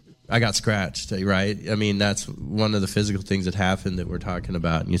experience. I got scratched, right? I mean, that's one of the physical things that happened that we're talking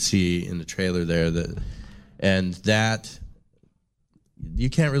about, and you see in the trailer there that.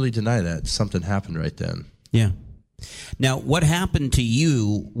 You can't really deny that something happened right then. Yeah. Now, what happened to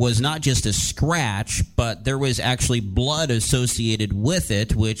you was not just a scratch, but there was actually blood associated with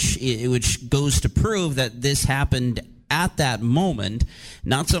it, which goes to prove that this happened at that moment,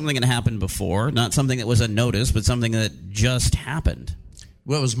 not something that happened before, not something that was unnoticed, but something that just happened.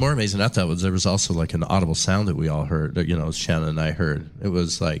 What was more amazing, I thought, was there was also an audible sound that we all heard, Shannon and I heard. It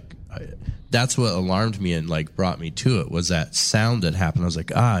was that's what alarmed me and brought me to it, was that sound that happened. I was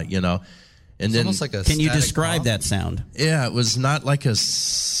like, and it's then almost like a can you static describe pop? that sound? Yeah, it was not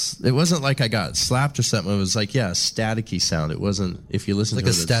it wasn't like I got slapped or something. It was a staticky sound. It wasn't, if you listen to it,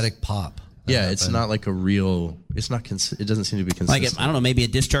 a static pop. Yeah, it's not like a real, it doesn't seem to be consistent. I don't know, maybe a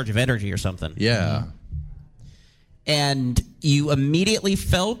discharge of energy or something. Yeah. And you immediately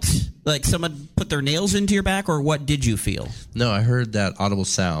felt like someone put their nails into your back, or what did you feel? No, I heard that audible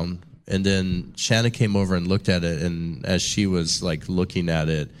sound, and then Shanna came over and looked at it, and as she was looking at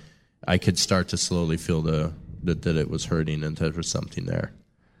it, I could start to slowly feel that it was hurting and there was something there.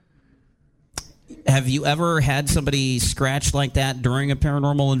 Have you ever had somebody scratch like that during a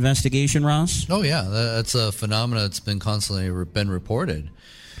paranormal investigation, Ross? Oh yeah, that's a phenomenon that's been constantly been reported.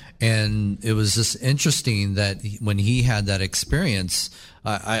 And it was just interesting that when he had that experience,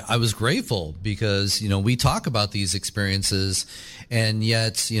 I was grateful because, we talk about these experiences and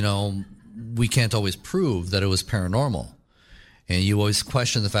yet, we can't always prove that it was paranormal. And you always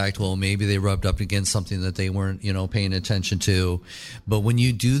question the fact, well, maybe they rubbed up against something that they weren't, paying attention to. But when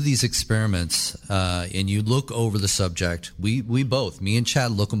you do these experiments and you look over the subject, we both, me and Chad,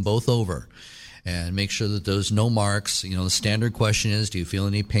 look them both over. And make sure that there's no marks. The standard question is, do you feel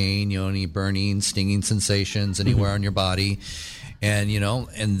any pain, any burning, stinging sensations anywhere on your body? And,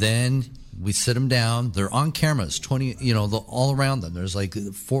 and then we sit them down. They're on cameras, 20, all around them. There's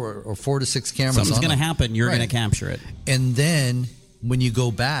 4 to 6 cameras. Something's going to happen. You're going to capture it. And then when you go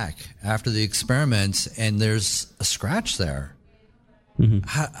back after the experiments and there's a scratch there,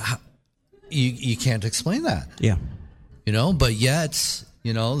 how, you can't explain that. Yeah. But yet...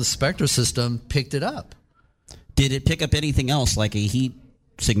 the Spectre system picked it up. Did it pick up anything else, like a heat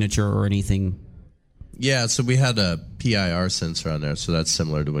signature or anything? Yeah, so we had a PIR sensor on there, so that's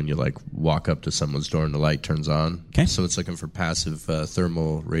similar to when you walk up to someone's door and the light turns on. Okay. So it's looking for passive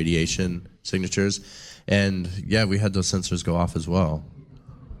thermal radiation signatures. And yeah, we had those sensors go off as well.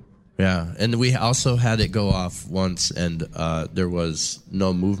 Yeah, and we also had it go off once, and there was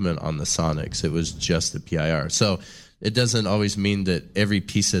no movement on the sonics. It was just the PIR. So it doesn't always mean that every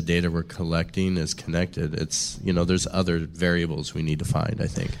piece of data we're collecting is connected. It's, there's other variables we need to find, I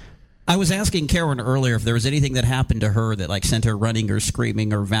think. I was asking Karen earlier if there was anything that happened to her that sent her running or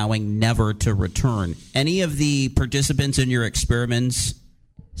screaming or vowing never to return. Any of the participants in your experiments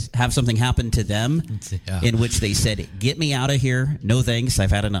have something happen to them in which they said, get me out of here. No thanks. I've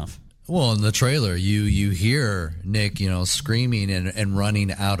had enough. Well, in the trailer, you hear Nick, screaming and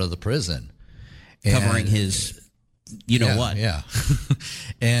running out of the prison. Covering his... what? Yeah.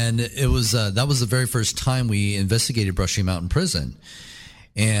 And it was that was the very first time we investigated Brushy Mountain Prison.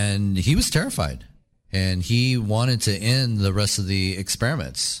 And he was terrified. And he wanted to end the rest of the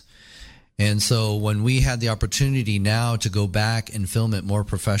experiments. And so when we had the opportunity now to go back and film it more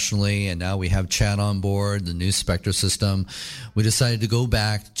professionally, and now we have Chad on board, the new Spectre system, we decided to go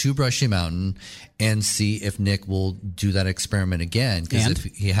back to Brushy Mountain and see if Nick will do that experiment again. Because if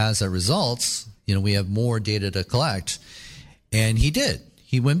he has the results... we have more data to collect. And he did.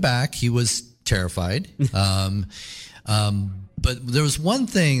 He went back. He was terrified. But there was one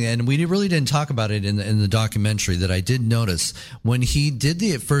thing, and we really didn't talk about it in the documentary, that I did notice. When he did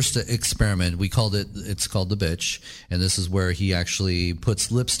the first experiment, it's called the bitch. And this is where he actually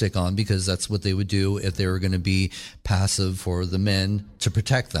puts lipstick on, because that's what they would do if they were going to be passive for the men to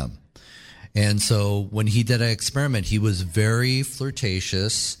protect them. And so when he did an experiment, he was very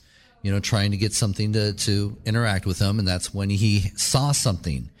flirtatious, trying to get something to interact with him. And that's when he saw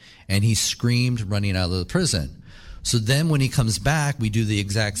something and he screamed running out of the prison. So then when he comes back, we do the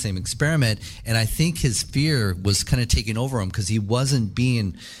exact same experiment. And I think his fear was kind of taking over him because he wasn't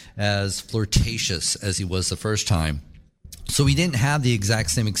being as flirtatious as he was the first time. So he didn't have the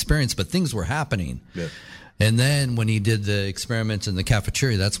exact same experience, but things were happening. Yeah. And then when he did the experiment in the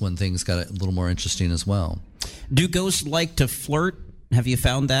cafeteria, that's when things got a little more interesting as well. Do ghosts like to flirt? Have you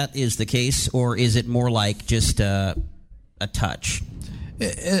found that is the case? Or is it more like just a touch?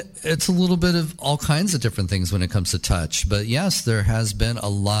 It's a little bit of all kinds of different things when it comes to touch. But yes, there has been a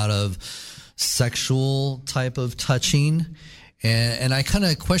lot of sexual type of touching. And I kind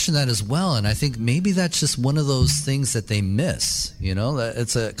of question that as well. And I think maybe that's just one of those things that they miss. That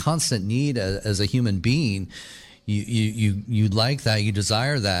it's a constant need as a human being. You like that, you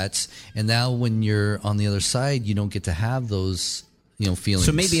desire that. And now when you're on the other side, you don't get to have those feelings.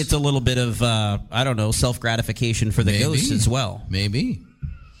 So maybe it's a little bit of, self-gratification for the ghosts as well. Maybe.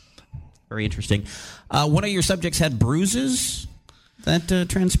 Very interesting. One of your subjects had bruises that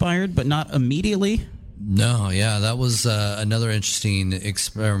transpired, but not immediately. No, yeah, that was another interesting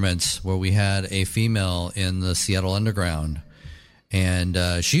experiment where we had a female in the Seattle Underground, and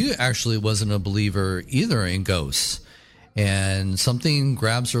she actually wasn't a believer either in ghosts, and something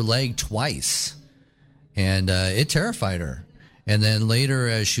grabs her leg twice, and it terrified her. And then later,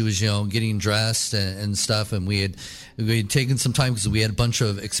 as she was, getting dressed and stuff, and we had taken some time because we had a bunch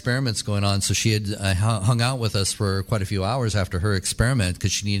of experiments going on. So she had hung out with us for quite a few hours after her experiment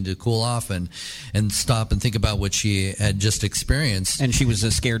because she needed to cool off and stop and think about what she had just experienced. And she was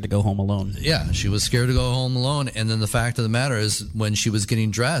scared to go home alone. Yeah, she was scared to go home alone. And then the fact of the matter is, when she was getting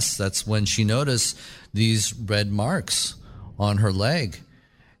dressed, that's when she noticed these red marks on her leg,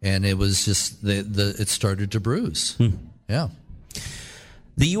 and it was just it started to bruise. Yeah.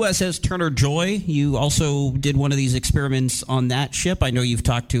 The USS Turner Joy, you also did one of these experiments on that ship. I know you've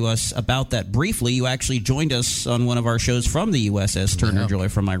talked to us about that briefly. You actually joined us on one of our shows from the USS Turner Joy,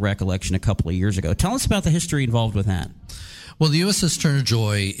 from my recollection, a couple of years ago. Tell us about the history involved with that. Well, the USS Turner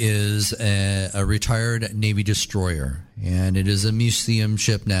Joy is a retired Navy destroyer, and it is a museum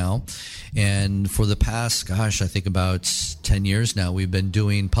ship now. And for the past, I think about 10 years now, we've been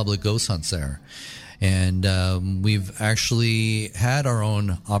doing public ghost hunts there. And we've actually had our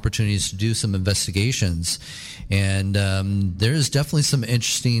own opportunities to do some investigations. And there's definitely some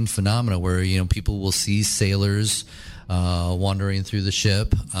interesting phenomena where, people will see sailors wandering through the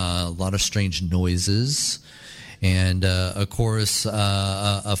ship, a lot of strange noises. And, of course,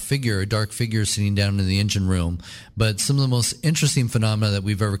 a dark figure sitting down in the engine room. But some of the most interesting phenomena that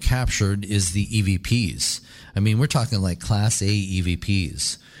we've ever captured is the EVPs. I mean, we're talking like Class A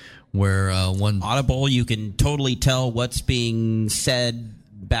EVPs. Where one audible, you can totally tell what's being said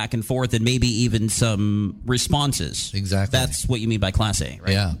back and forth, and maybe even some responses. Exactly. That's what you mean by Class A,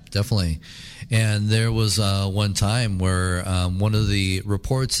 right? Yeah, definitely. And there was one time where one of the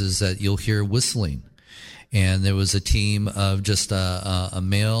reports is that you'll hear whistling. And there was a team of just a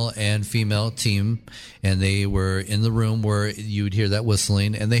male and female team, and they were in the room where you would hear that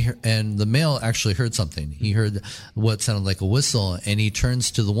whistling. And the male actually heard something. He heard what sounded like a whistle, and he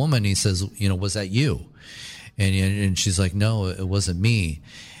turns to the woman. And he says, "Was that you?" And she's like, "No, it wasn't me."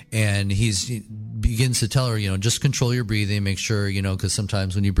 And he begins to tell her, just control your breathing, make sure, because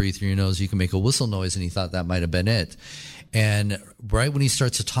sometimes when you breathe through your nose, you can make a whistle noise. And he thought that might have been it. And right when he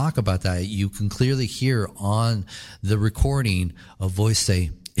starts to talk about that, you can clearly hear on the recording a voice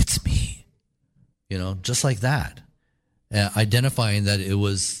say, "It's me," just like that, identifying that it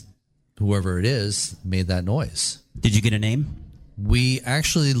was whoever it is made that noise. Did you get a name? We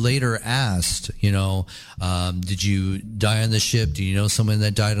actually later asked, did you die on the ship? Do you know someone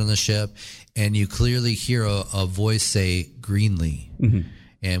that died on the ship? And you clearly hear a voice say, "Greenlee." Mm-hmm.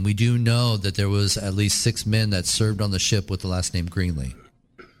 And we do know that there was at least 6 men that served on the ship with the last name Greenlee.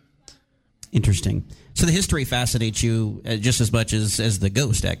 Interesting. So the history fascinates you just as much as the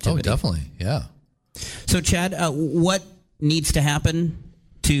ghost activity. Oh, definitely. Yeah. So, Chad, what needs to happen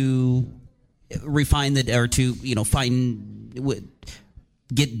to refine or to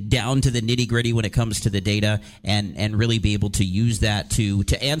get down to the nitty-gritty when it comes to the data and really be able to use that to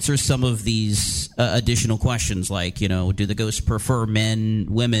answer some of these additional questions, like, do the ghosts prefer men,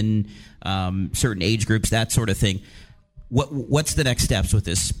 women, certain age groups, that sort of thing? What's the next steps with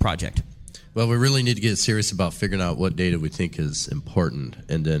this project? Well, we really need to get serious about figuring out what data we think is important,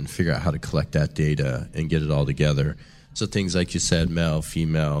 and then figure out how to collect that data and get it all together. So things like you said, male,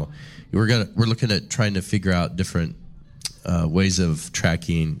 female, we're looking at trying to figure out different ways of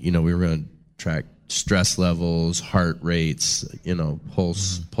tracking. We were going to track stress levels, heart rates,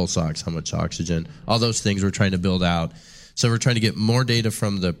 pulse ox, how much oxygen, all those things we're trying to build out. So we're trying to get more data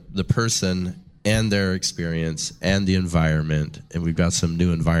from the person and their experience and the environment. And we've got some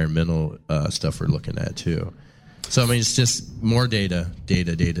new environmental stuff we're looking at too. So, it's just more data.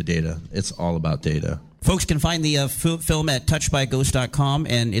 It's all about data. Folks can find the film at touchedbyghost.com,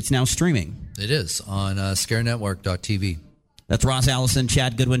 and it's now streaming. It is on scarenetwork.tv. That's Ross, Allison,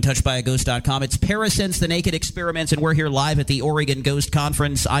 Chad Goodwin, touchedbyghost.com. It's Parasense, The Naked Experiments, and we're here live at the Oregon Ghost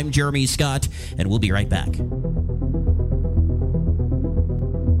Conference. I'm Jeremy Scott, and we'll be right back.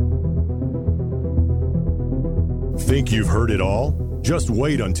 Think you've heard it all? Just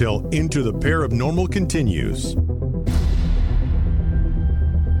wait until Into the Paranormal continues.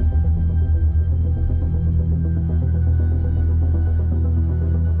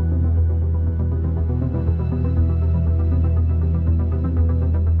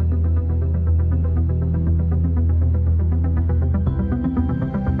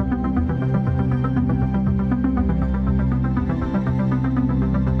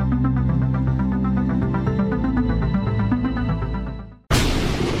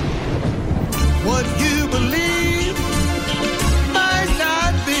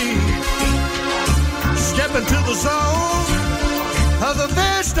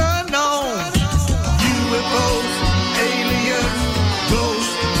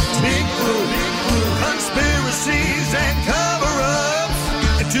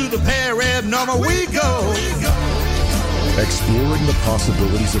 Exploring the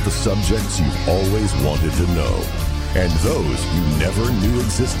possibilities of the subjects you've always wanted to know, and those you never knew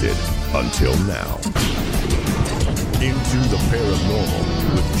existed until now. Into the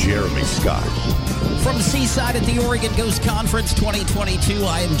Paranormal with Jeremy Scott. From Seaside at the Oregon Ghost Conference 2022,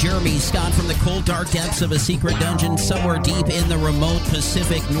 I am Jeremy Scott from the cold, dark depths of a secret dungeon somewhere deep in the remote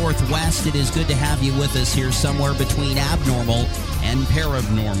Pacific Northwest. It is good to have you with us here somewhere between abnormal and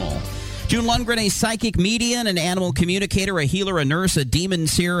paranormal. June Lundgren, a psychic medium, an animal communicator, a healer, a nurse, a demon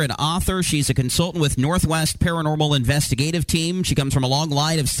seer, an author. She's a consultant with Northwest Paranormal Investigative Team. She comes from a long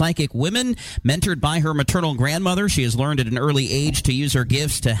line of psychic women, mentored by her maternal grandmother. She has learned at an early age to use her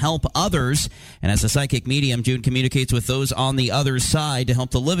gifts to help others. And as a psychic medium, June communicates with those on the other side to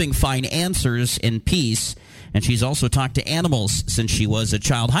help the living find answers in peace. And she's also talked to animals since she was a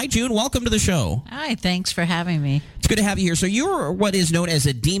child. Hi, June. Welcome to the show. Hi. Thanks for having me. It's good to have you here. So you're what is known as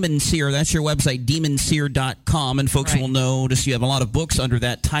a demon seer. That's your website, demonseer.com. And folks will notice you have a lot of books under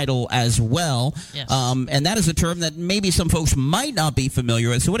that title as well. Yes. And that is a term that maybe some folks might not be familiar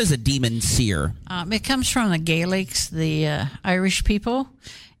with. So what is a demon seer? It comes from the Gaelics, the Irish people.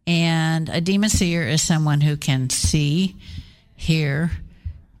 And a demon seer is someone who can see, hear,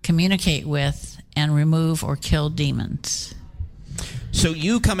 communicate with, and remove or kill demons. So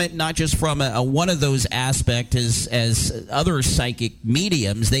you come at not just from one of those aspects as other psychic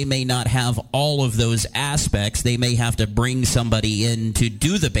mediums. They may not have all of those aspects. They may have to bring somebody in to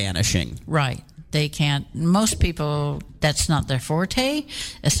do the banishing. Right. They can't. Most people, that's not their forte.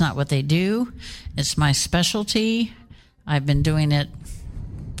 It's not what they do. It's my specialty. I've been doing it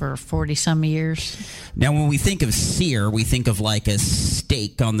for 40-some years. Now, when we think of sear, we think of like a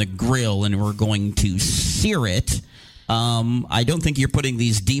steak on the grill, and we're going to sear it. I don't think you're putting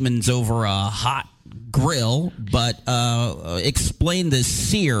these demons over a hot grill, but explain the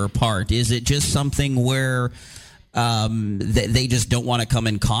sear part. Is it just something where they just don't want to come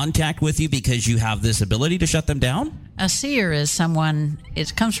in contact with you because you have this ability to shut them down? A seer is someone,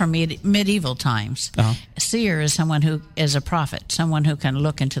 it comes from medieval times. A seer is someone who is a prophet, someone who can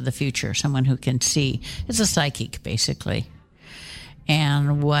look into the future, someone who can see. It's a psychic, basically.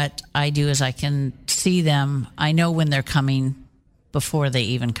 And what I do is I can see them. I know when they're coming before they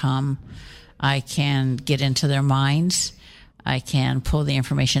even come. I can get into their minds. I can pull the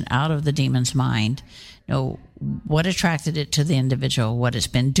information out of the demon's mind, know what attracted it to the individual, what it's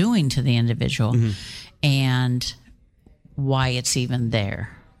been doing to the individual, and why it's even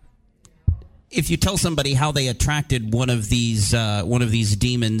there. If you tell somebody how they attracted one of these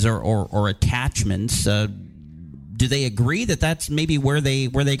demons or attachments, do they agree that that's maybe where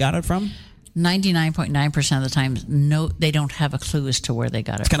they got it from? 99.9% of the time, no, they don't have a clue as to where they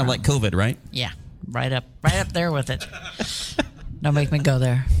got it from. It's kind of like COVID, right? Yeah, right up there with it. Don't make me go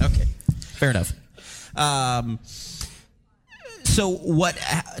there. Okay, fair enough. So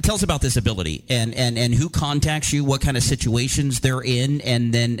tell us about this ability and who contacts you, what kind of situations they're in,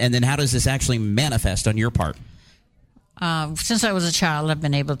 and then how does this actually manifest on your part? Since I was a child, I've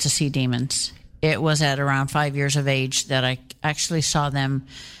been able to see demons. It was at around 5 years of age that I actually saw them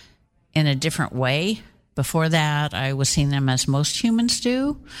in a different way Before that, I was seeing them as most humans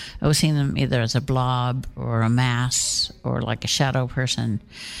do. I was seeing them either as a blob or a mass or like a shadow person.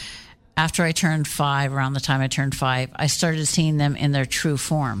 After I turned 5, around the time I turned 5, I started seeing them in their true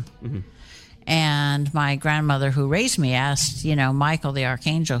form. Mm-hmm. And my grandmother who raised me asked, Michael, the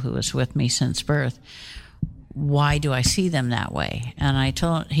archangel who was with me since birth, why do I see them that way? And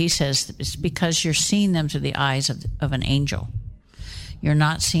he says, it's because you're seeing them through the eyes of an angel. You're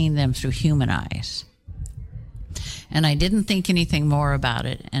not seeing them through human eyes. And I didn't think anything more about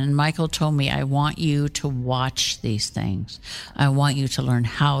it. And Michael told me, I want you to watch these things. I want you to learn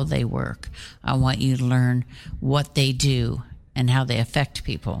how they work. I want you to learn what they do and how they affect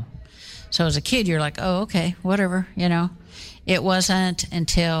people. So as a kid, you're like, oh, okay, whatever, It wasn't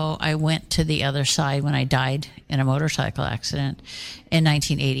until I went to the other side when I died in a motorcycle accident in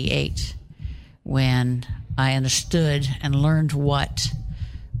 1988 when I understood and learned what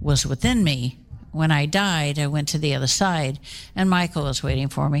was within me. When I died, I went to the other side, and Michael was waiting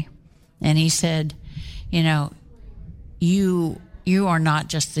for me. And he said, you are not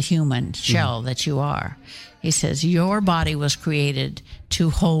just the human shell that you are. He says, your body was created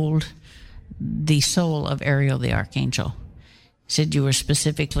to hold the soul of Ariel the Archangel. He said, you were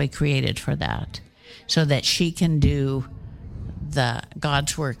specifically created for that, so that she can do the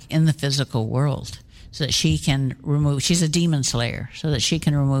God's work in the physical world. So that she can she's a demon slayer, so that she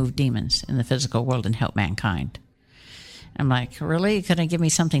can remove demons in the physical world and help mankind. I'm like, really? You couldn't give me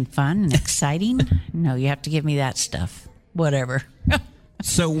something fun and exciting? No, you have to give me that stuff. Whatever.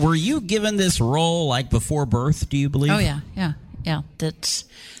 So were you given this role like before birth, do you believe? Oh, yeah. That's,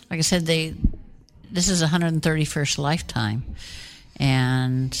 like I said, this is 131st lifetime.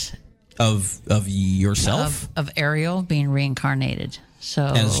 And Of yourself? Of Ariel being reincarnated. So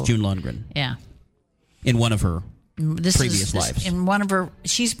as June Lundgren. Yeah. In one of her previous lives. In one of her,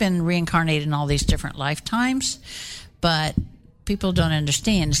 she's been reincarnated in all these different lifetimes, but people don't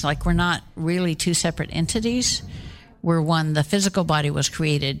understand. It's like we're not really two separate entities. We're one. The physical body was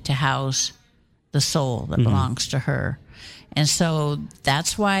created to house the soul that belongs to her. And so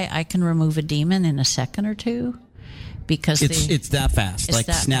that's why I can remove a demon in a second or two, because it's that fast. It's like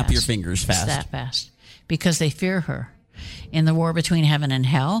that snap fast. Your fingers fast. It's that fast. Because they fear her. In the war between heaven and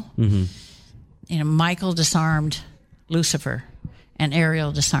hell, Michael disarmed Lucifer, and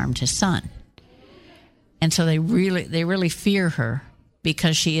Ariel disarmed his son. And so they really fear her,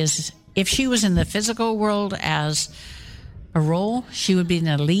 because she is, if she was in the physical world as a role, she would be an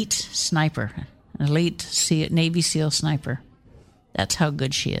elite sniper, an elite Navy SEAL sniper. That's how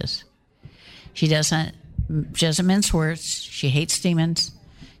good she is. She doesn't mince words. She hates demons.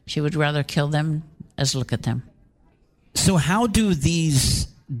 She would rather kill them as look at them. So how do these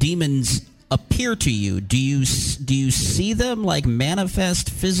demons appear to you? Do you see them like manifest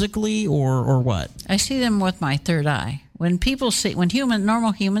physically or what? I see them with my third eye. When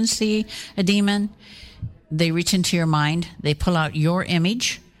normal humans see a demon, they reach into your mind, they pull out your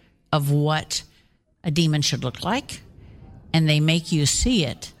image of what a demon should look like, and they make you see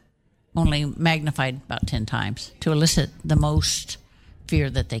it, only magnified about 10 times, to elicit the most fear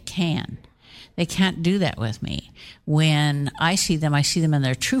that they can. They can't do that with me. When I see them in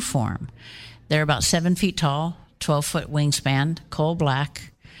their true form. They're about 7 feet tall, 12-foot wingspan, coal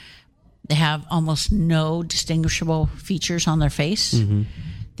black. They have almost no distinguishable features on their face. Mm-hmm.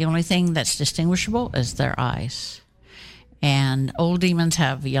 The only thing that's distinguishable is their eyes. And old demons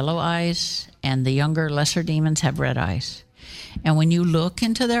have yellow eyes, and the younger, lesser demons have red eyes. And when you look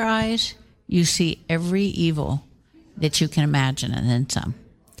into their eyes, you see every evil that you can imagine, and then some.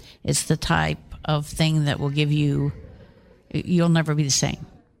 It's the type of thing that will give you'll never be the same.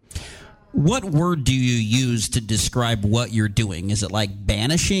 What word do you use to describe what you're doing? Is it like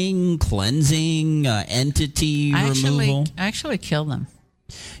banishing, cleansing, entity removal? I actually kill them.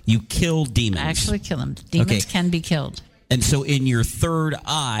 You kill demons? I actually kill them. Demons can be killed. And so in your third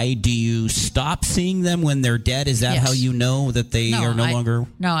eye, do you stop seeing them when they're dead? Is that how you know that they are no longer?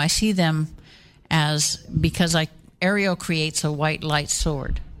 No, I see them because Ariel creates a white light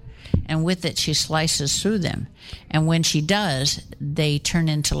sword. And with it, she slices through them. And when she does, they turn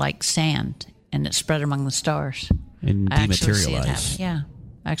into like sand, and it's spread among the stars. And dematerialize. Yeah,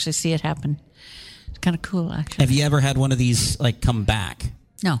 I actually see it happen. It's kind of cool, actually. Have you ever had one of these come back?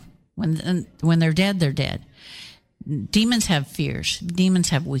 No. When they're dead, they're dead. Demons have fears. Demons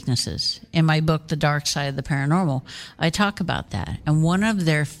have weaknesses. In my book, The Dark Side of the Paranormal, I talk about that. And one of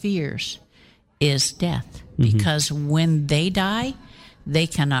their fears is death. Mm-hmm. Because when they die, they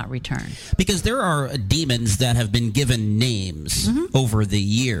cannot return. Because there are demons that have been given names over the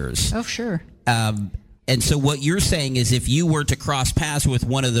years. Oh, sure. And so what you're saying is if you were to cross paths with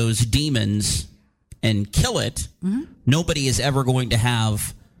one of those demons, and kill it, nobody is ever going to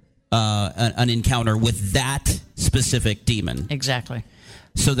have an encounter with that specific demon. Exactly.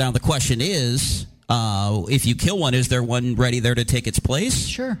 So now the question is, if you kill one, is there one ready there to take its place?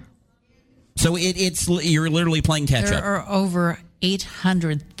 Sure. So you're literally playing catch up. There are over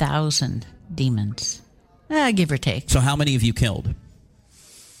 800,000 demons, give or take. So how many have you killed?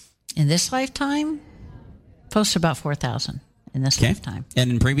 In this lifetime, close to about 4,000 in this lifetime.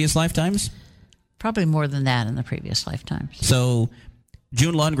 And in previous lifetimes? Probably more than that in the previous lifetimes. So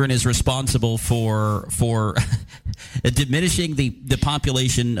June Lundgren is responsible for diminishing the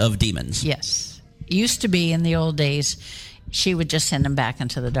population of demons. Yes. It used to be in the old days, she would just send them back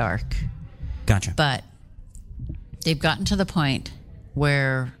into the dark. Gotcha. But they've gotten to the point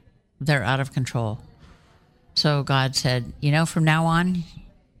where they're out of control. So God said, from now on,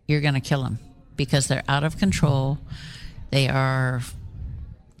 you're going to kill them because they're out of control. They are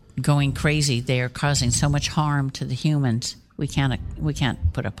going crazy. They are causing so much harm to the humans. We can't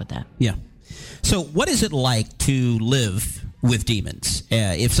put up with that. Yeah. So what is it like to live with demons?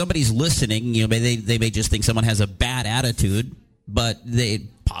 If somebody's listening, they may just think someone has a bad attitude, but they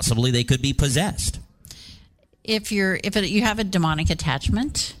could be possessed. If you have a demonic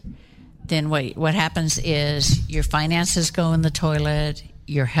attachment, then what happens is your finances go in the toilet,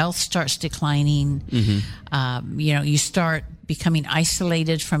 your health starts declining. You start becoming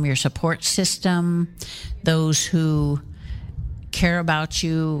isolated from your support system. Those who care about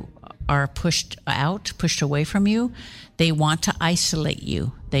you are pushed away from you. They want to isolate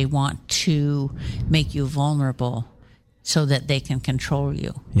you. They want to make you vulnerable so that they can control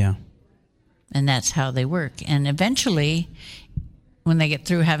you. Yeah. And that's how they work. And eventually, when they get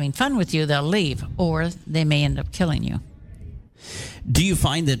through having fun with you, they'll leave, or they may end up killing you. Do you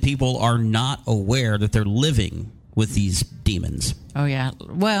find that people are not aware that they're living with these demons? Oh, yeah.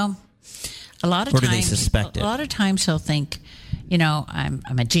 Well, a lot of or times, do they suspect it? A lot of times they'll think, I'm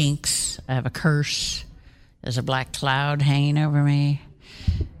a jinx. I have a curse. There's a black cloud hanging over me.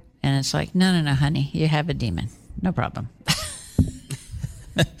 And it's like, no, honey, you have a demon. No problem.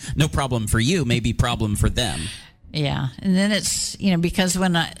 No problem for you, maybe problem for them. Yeah. And then it's, because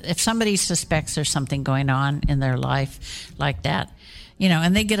if somebody suspects there's something going on in their life like that,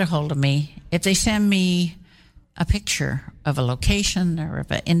 and they get a hold of me, if they send me a picture of a location or of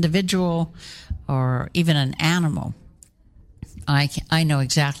an individual or even an animal, I know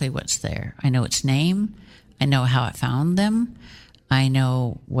exactly what's there. I know its name. I know how it found them. I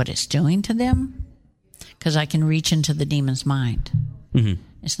know what it's doing to them because I can reach into the demon's mind. Mm-hmm.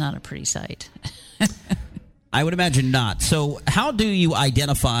 It's not a pretty sight. I would imagine not. So how do you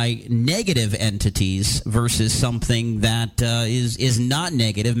identify negative entities versus something that is not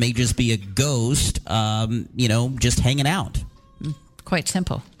negative, may just be a ghost, just hanging out? Quite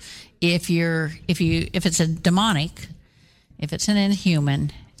simple. If it's a demonic, if it's an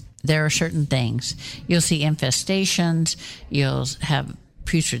inhuman, there are certain things. You'll see infestations. You'll have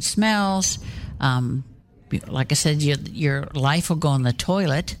putrid smells. Like I said, your life will go in the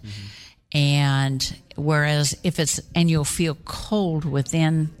toilet. Mm-hmm. And whereas you'll feel cold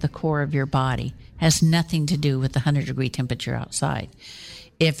within the core of your body, has nothing to do with the 100-degree temperature outside.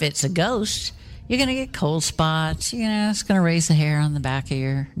 If it's a ghost, you're going to get cold spots. It's going to raise the hair on the back of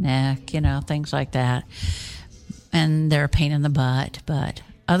your neck, things like that. And they're a pain in the butt, but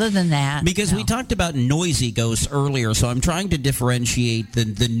other than that... Because we talked about noisy ghosts earlier, so I'm trying to differentiate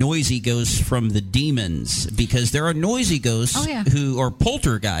the noisy ghosts from the demons, because there are noisy ghosts who are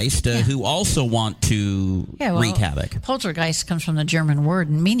poltergeist who also want to wreak havoc. Poltergeist comes from the German word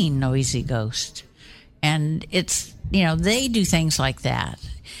meaning noisy ghost. And it's, they do things like that.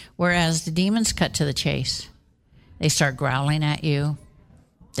 Whereas the demons cut to the chase. They start growling at you.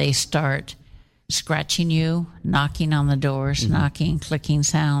 They start scratching you, knocking on the doors, knocking, clicking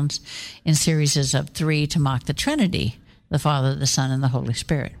sounds in series of 3 to mock the Trinity, the Father, the Son, and the Holy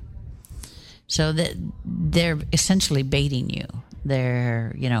Spirit. So that they're essentially baiting you.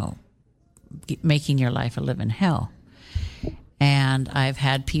 They're, making your life a living hell. And I've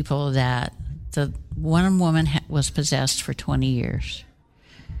had people that one woman was possessed for 20 years.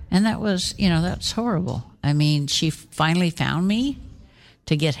 And that was, that's horrible. I mean, she finally found me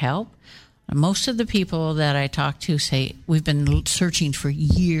to get help. Most of the people that I talk to say, we've been searching for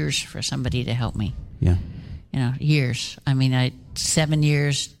years for somebody to help me. Yeah. Years. I mean, 7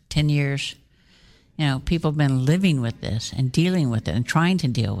 years, 10 years. People have been living with this and dealing with it and trying to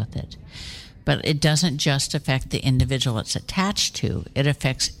deal with it. But it doesn't just affect the individual it's attached to. It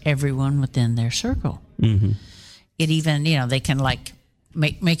affects everyone within their circle. Mm-hmm. It even, they can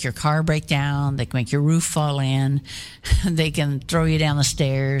make your car break down. They can make your roof fall in. They can throw you down the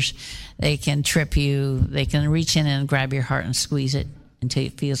stairs. They can trip you. They can reach in and grab your heart and squeeze it until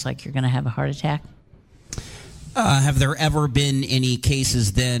it feels like you're going to have a heart attack. Have there ever been any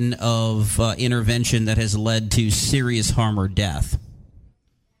cases then of intervention that has led to serious harm or death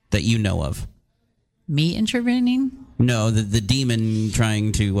that you know of? Me intervening? No, the demon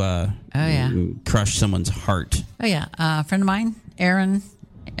trying to crush someone's heart. Oh, yeah. A friend of mine, Aaron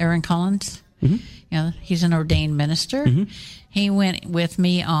Collins. Mm-hmm. Yeah, he's an ordained minister. Mm-hmm. He went with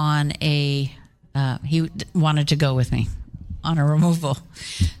me on he wanted to go with me on a removal.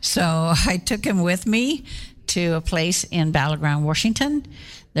 So I took him with me to a place in Battleground, Washington.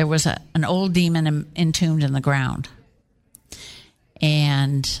 There was an old demon entombed in the ground.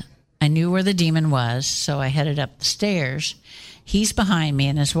 And I knew where the demon was, so I headed up the stairs. He's behind me,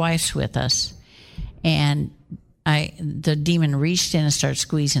 and his wife's with us. And the demon reached in and started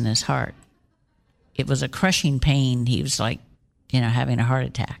squeezing his heart. It was a crushing pain. He was like, having a heart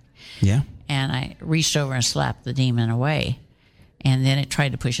attack. Yeah. And I reached over and slapped the demon away. And then it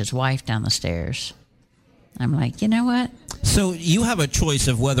tried to push his wife down the stairs. I'm like, you know what? So you have a choice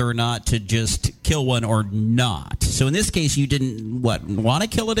of whether or not to just kill one or not. So in this case, you didn't, want to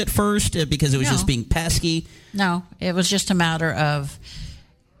kill it at first because it was just being pesky? No, it was just a matter of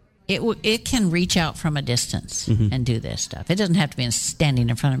it can reach out from a distance and do this stuff. It doesn't have to be standing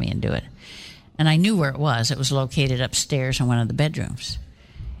in front of me and do it. And I knew where it was. It was located upstairs in one of the bedrooms.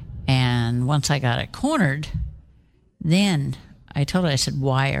 And once I got it cornered, then I told her, I said,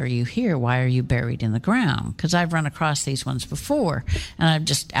 why are you here? Why are you buried in the ground? Because I've run across these ones before, and I've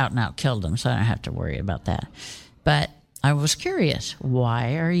just out and out killed them, so I don't have to worry about that. But I was curious.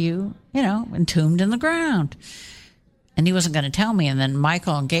 Why are you, entombed in the ground? And he wasn't going to tell me. And then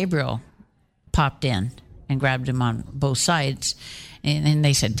Michael and Gabriel popped in and grabbed him on both sides, and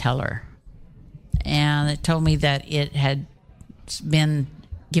they said, tell her. And it told me that it had been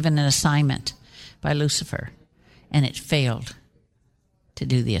given an assignment by Lucifer, and it failed to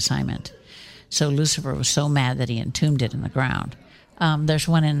do the assignment. So Lucifer was so mad that he entombed it in the ground. There's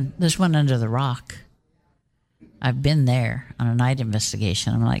one under the rock. I've been there on a night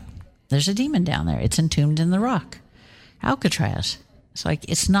investigation. I'm like, there's a demon down there. It's entombed in the rock. Alcatraz. It's like,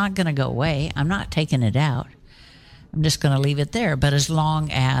 it's not going to go away. I'm not taking it out. I'm just going to leave it there. But as long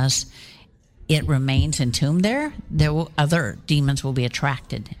as it remains entombed there, other demons will be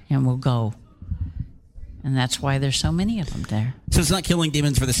attracted and will go. And that's why there's so many of them there. So it's not killing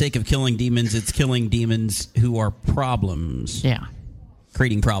demons for the sake of killing demons. It's killing demons who are problems. Yeah.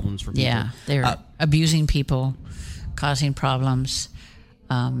 Creating problems for people. Yeah. They're abusing people, causing problems,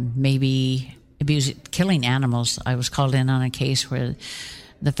 maybe killing animals. I was called in on a case where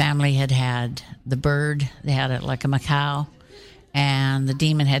the family had the bird. They had it like a macaw. And the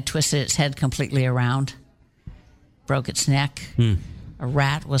demon had twisted its head completely around, broke its neck. A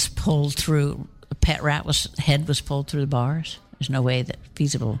rat was pulled through. A pet rat head was pulled through the bars. There's no way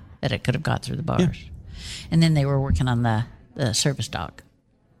feasible that it could have got through the bars. Yeah. And then they were working on the service dog.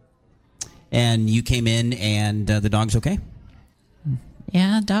 And you came in, and the dog's okay?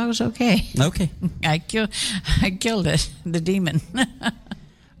 Yeah, dog's okay. Okay. I killed it, the demon.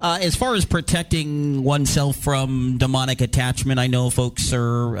 As far as protecting oneself from demonic attachment, I know folks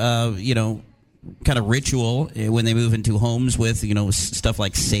are, kind of ritual when they move into homes with, stuff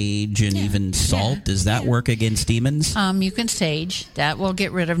like sage and even salt. Yeah. Does that work against demons? You can sage. That will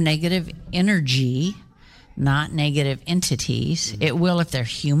get rid of negative energy, not negative entities. It will if they're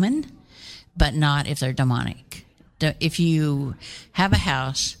human, but not if they're demonic. If you have a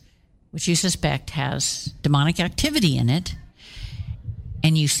house which you suspect has demonic activity in it,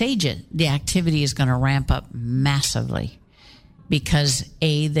 and you sage it, the activity is going to ramp up massively because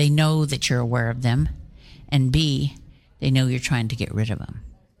A, they know that you're aware of them, and B, they know you're trying to get rid of them.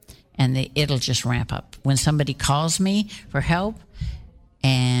 And it'll just ramp up. When somebody calls me for help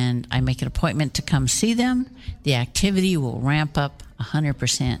and I make an appointment to come see them, the activity will ramp up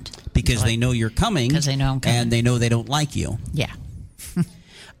 100%. Because they know you're coming. Because they know I'm coming. And they know they don't like you. Yeah.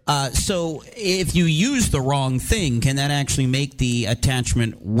 So if you use the wrong thing, can that actually make the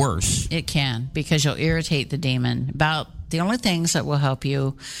attachment worse? It can, because you'll irritate the demon. About the only things that will help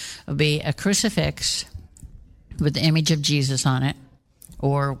you will be a crucifix with the image of Jesus on it,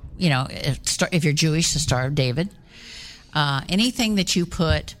 or, if you're Jewish, the Star of David. Anything that you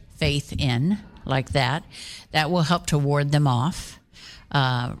put faith in, like that will help to ward them off.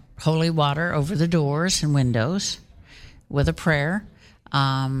 Holy water over the doors and windows with a prayer.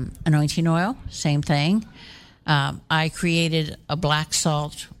 Anointing oil, same thing. I created a black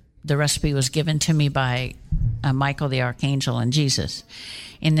salt. The recipe was given to me by Michael the Archangel and Jesus.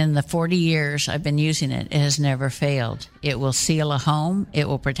 And in the 40 years I've been using it, it has never failed. It will seal a home. It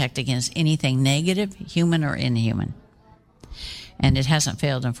will protect against anything negative, human or inhuman. And it hasn't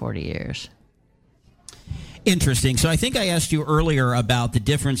failed in 40 years. Interesting. So I think I asked you earlier about the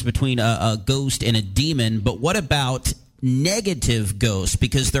difference between a ghost and a demon, but what about negative ghosts?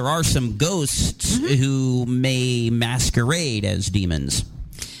 Because there are some ghosts who may masquerade as demons.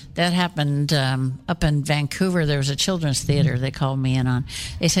 That happened up in Vancouver. There was a children's theater they called me in on.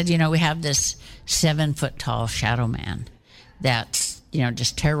 They said, we have this 7-foot-tall shadow man that's,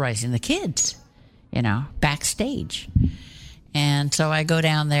 just terrorizing the kids, backstage. And so I go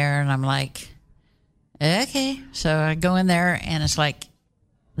down there and I'm like, okay. So I go in there and it's like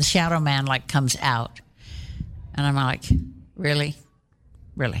the shadow man comes out. And I'm like, really?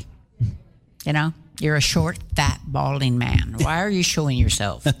 Really? You're a short, fat, balding man. Why are you showing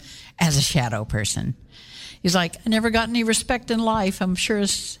yourself as a shadow person? He's like, I never got any respect in life. I'm sure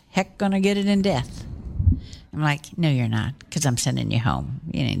as heck going to get it in death. I'm like, no, you're not, because I'm sending you home.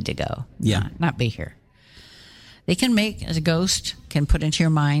 You need to go. Yeah. Not be here. They can make, as a ghost, can put into your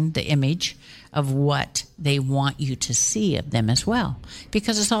mind the image of what they want you to see of them as well,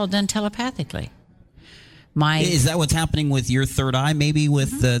 because it's all done telepathically. Is that what's happening with your third eye, maybe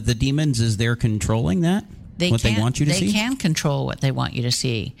with the demons? Is they're controlling that? They want you to see? They can control what they want you to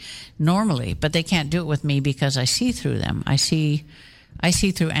see normally, but they can't do it with me because I see through them. I see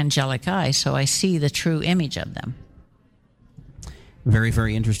through angelic eyes, so I see the true image of them. Very,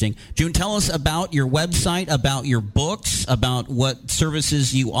 very interesting. June, tell us about your website, about your books, about what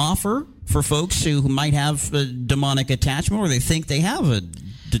services you offer for folks who might have a demonic attachment or they think they have a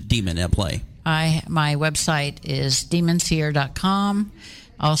demon at play. My website is demonseer.com,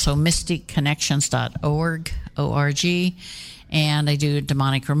 also mysticconnections.org, O-R-G, and I do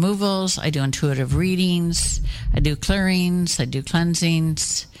demonic removals, I do intuitive readings, I do clearings, I do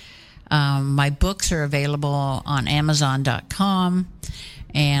cleansings. My books are available on Amazon.com,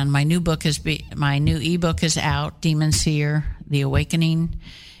 and my new ebook is out, Demon Seer, The Awakening,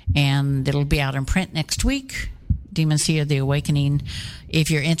 and it'll be out in print next week. Demon Seer, The Awakening.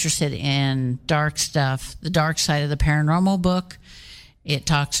 If you're interested in dark stuff, the dark side of the paranormal book, it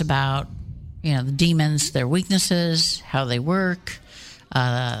talks about, the demons, their weaknesses, how they work,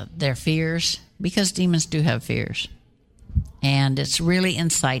 their fears, because demons do have fears. And it's really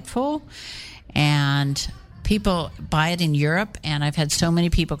insightful, and people buy it in Europe, and I've had so many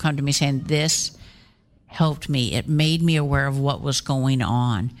people come to me saying, this helped me. It made me aware of what was going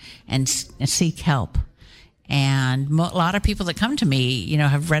on and seek help. And a lot of people that come to me,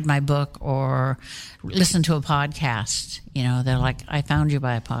 have read my book or listened to a podcast. They're like, I found you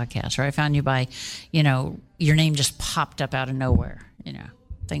by a podcast, or I found you by, your name just popped up out of nowhere,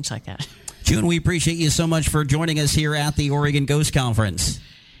 things like that. June, we appreciate you so much for joining us here at the Oregon Ghost Conference.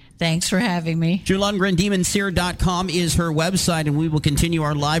 Thanks for having me. June Lundgren, demonseer.com is her website, and we will continue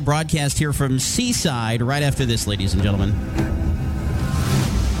our live broadcast here from Seaside right after this, ladies and gentlemen.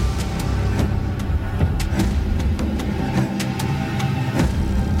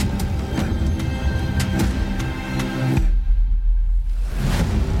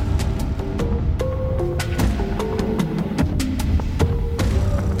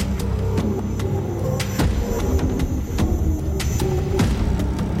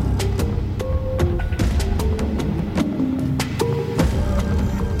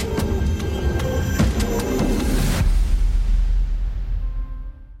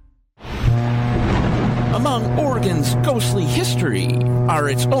 Ghostly history are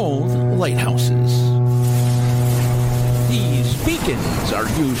its old lighthouses. These beacons are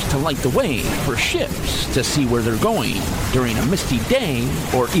used to light the way for ships to see where they're going during a misty day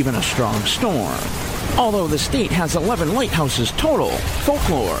or even a strong storm. Although the state has 11 lighthouses total,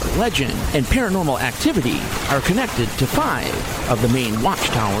 folklore, legend, and paranormal activity are connected to 5 of the main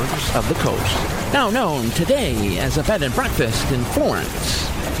watchtowers of the coast, now known today as a bed and breakfast in Florence.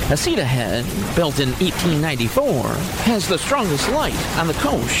 Aceta Head, built in 1894, has the strongest light on the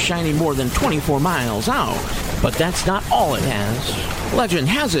coast, shining more than 24 miles out. But that's not all it has. Legend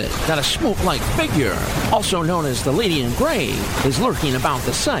has it that a smoke-like figure, also known as the Lady in Gray, is lurking about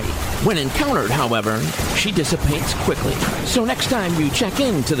the site. When encountered, however, she dissipates quickly. So next time you check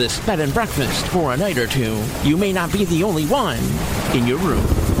into this bed and breakfast for a night or two, you may not be the only one in your room.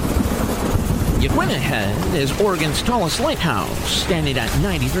 Yaquina Head is Oregon's tallest lighthouse, standing at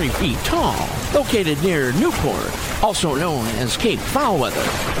 93 feet tall, located near Newport, also known as Cape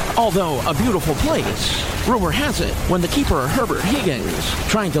Foulweather. Although a beautiful place, rumor has it when the keeper Herbert Higgins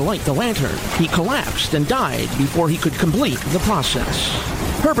tried to light the lantern, he collapsed and died before he could complete the process.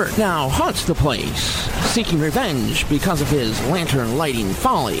 Herbert now haunts the place, seeking revenge because of his lantern-lighting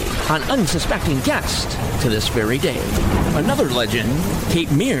folly on unsuspecting guests to this very day. Another legend,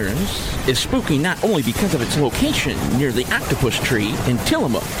 Cape Mears, is spooky not only because of its location near the octopus tree in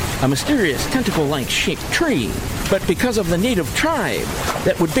Tillamook, a mysterious tentacle-like shaped tree, but because of the native tribe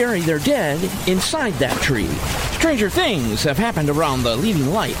that would bury their dead inside that tree. Stranger things have happened around the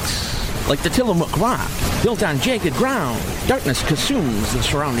leading lights, like the Tillamook Rock, built on jagged ground. Darkness consumes the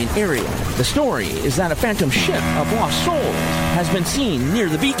surrounding area. The story is that a phantom ship of lost souls has been seen near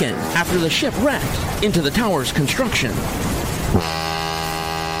the beacon after the ship wrecked into the tower's construction.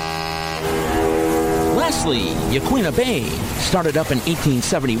 Lastly, Yaquina Bay started up in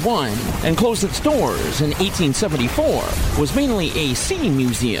 1871 and closed its doors in 1874, was mainly a sea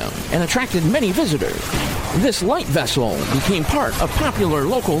museum and attracted many visitors. This light vessel became part of popular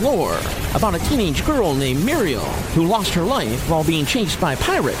local lore about a teenage girl named Muriel who lost her life while being chased by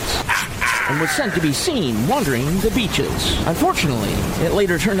pirates and was said to be seen wandering the beaches. Unfortunately, it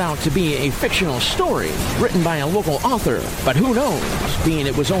later turned out to be a fictional story written by a local author, but who knows, being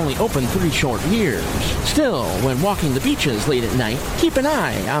it was only open 3 short years. Still, when walking the beaches late at night, keep an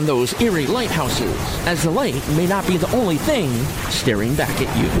eye on those eerie lighthouses, as the light may not be the only thing staring back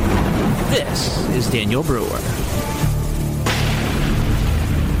at you. This is Daniel Brewer.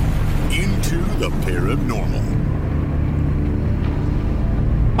 Into the Paranormal.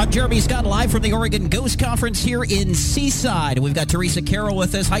 I'm Jeremy Scott, live from the Oregon Ghost Conference here in Seaside. We've got Teresa Carol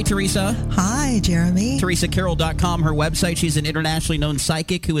with us. Hi, Teresa. Hi, Jeremy. TeresaCarol.com, her website. She's an internationally known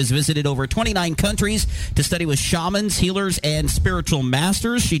psychic who has visited over 29 countries to study with shamans, healers, and spiritual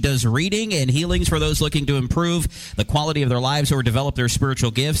masters. She does reading and healings for those looking to improve the quality of their lives or develop their spiritual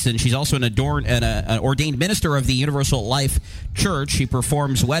gifts. And she's also an ordained minister of the Universal Life Church. She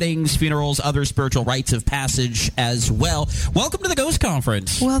performs weddings, funerals, other spiritual rites of passage as well. Welcome to the Ghost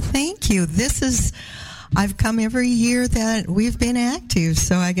Conference. Well, thank you. I've come every year that we've been active,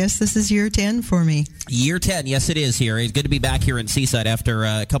 so I guess this is year 10 for me. Year 10, yes, it is here. It's good to be back here in Seaside after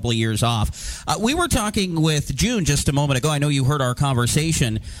a couple of years off. We were talking with June just a moment ago. I know you heard our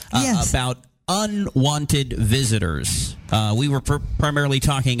conversation about unwanted visitors. We were primarily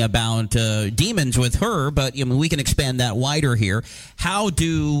talking about demons with her, but we can expand that wider here. How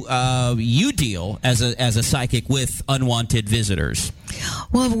do you deal as a psychic with unwanted visitors?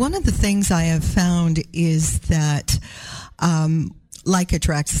 Well, one of the things I have found is that like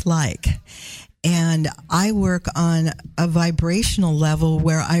attracts like. And I work on a vibrational level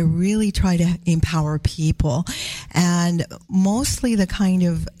where I really try to empower people. And mostly the kind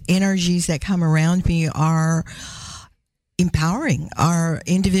of energies that come around me are empowering, are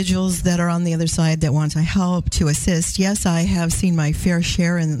individuals that are on the other side that want to help, to assist. Yes, I have seen my fair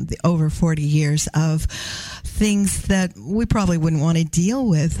share in over 40 years of things that we probably wouldn't want to deal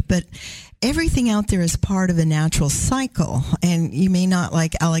with, but everything out there is part of a natural cycle. And you may not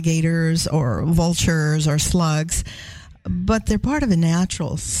like alligators or vultures or slugs, but they're part of a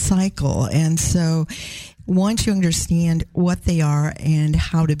natural cycle. And so once you understand what they are and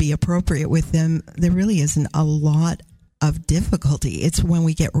how to be appropriate with them, there really isn't a lot of difficulty. It's when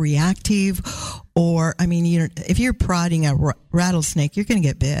we get reactive, or if you're prodding a rattlesnake, you're going to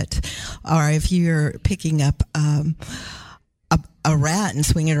get bit. Or if you're picking up a rat and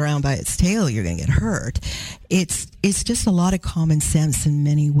swinging it around by its tail, you're going to get hurt. It's just a lot of common sense in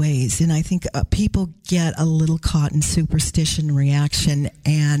many ways, and I think people get a little caught in superstition reaction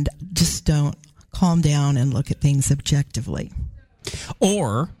and just don't calm down and look at things objectively.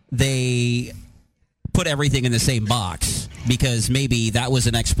 Or they put everything in the same box because maybe that was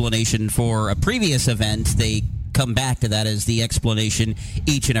an explanation for a previous event. They come back to that as the explanation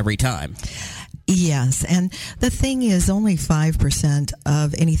each and every time. Yes, and the thing is, only 5%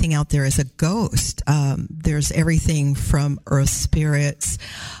 of anything out there is a ghost. There's everything from earth spirits,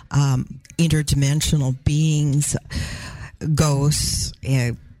 interdimensional beings, ghosts,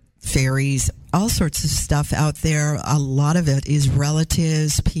 fairies, all sorts of stuff out there. A lot of it is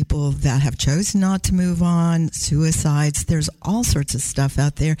relatives, people that have chosen not to move on, suicides. There's all sorts of stuff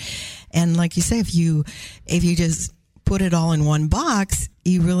out there. And like you say, if you just put it all in one box,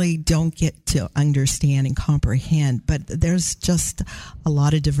 you really don't get to understand and comprehend. But there's just a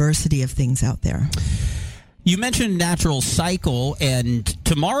lot of diversity of things out there. You mentioned natural cycle, and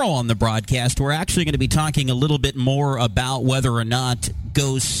tomorrow on the broadcast, we're actually going to be talking a little bit more about whether or not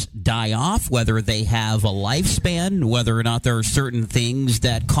ghosts die off, whether they have a lifespan, whether or not there are certain things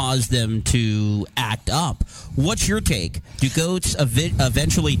that cause them to act up. What's your take? Do ghosts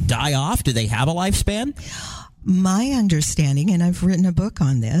eventually die off? Do they have a lifespan? My understanding, and I've written a book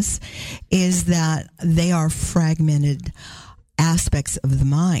on this, is that they are fragmented aspects of the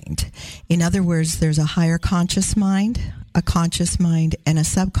mind. In other words, there's a higher conscious mind, a conscious mind, and a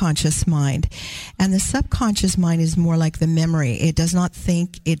subconscious mind. And the subconscious mind is more like the memory. It does not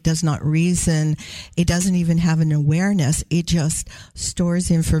think, it does not reason, it doesn't even have an awareness. It just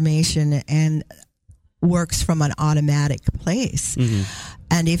stores information and works from an automatic place. Mm-hmm.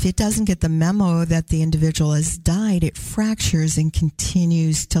 And if it doesn't get the memo that the individual has died, it fractures and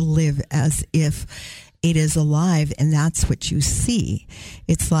continues to live as if it is alive, and that's what you see.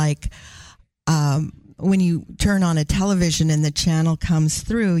 It's like when you turn on a television and the channel comes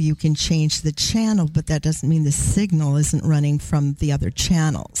through, you can change the channel, but that doesn't mean the signal isn't running from the other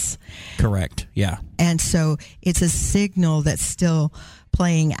channels. Correct, yeah. And so it's a signal that's still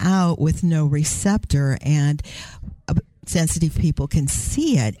playing out with no receptor, and sensitive people can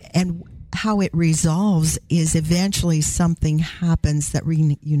see it. And how it resolves is eventually something happens that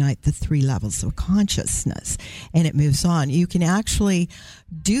reunite the three levels of consciousness, and it moves on. You can actually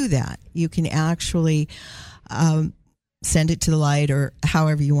do that. You can actually send it to the light, or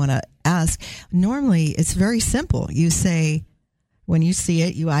however you want to ask. Normally, it's very simple. You say, when you see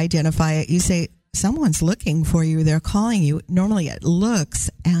it, you identify it. You say, someone's looking for you. They're calling you. Normally, it looks,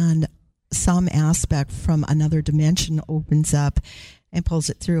 and some aspect from another dimension opens up and pulls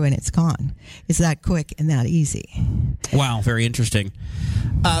it through, and it's gone. It's that quick and that easy. Wow, very interesting.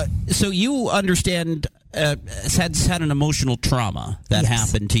 So you understand, had an emotional trauma that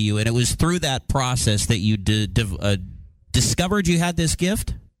happened to you, and it was through that process that you discovered you had this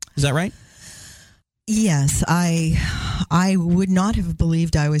gift? Is that right? Yes, I would not have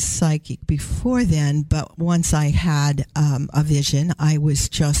believed I was psychic before then, but once I had a vision, I was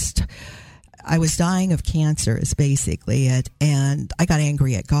dying of cancer is basically it, and I got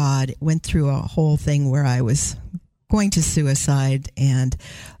angry at God, went through a whole thing where I was going to suicide, and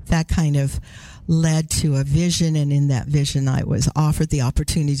that kind of led to a vision, and in that vision I was offered the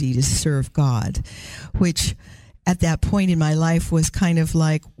opportunity to serve God, which at that point in my life was kind of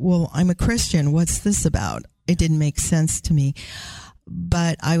like, well, I'm a Christian, what's this about? It didn't make sense to me,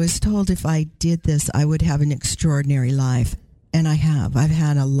 but I was told if I did this I would have an extraordinary life. And I have. I've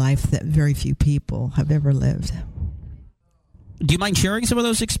had a life that very few people have ever lived. Do you mind sharing some of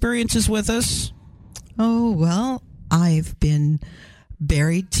those experiences with us? Oh, well, I've been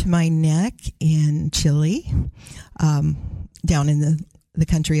buried to my neck in Chile, down in the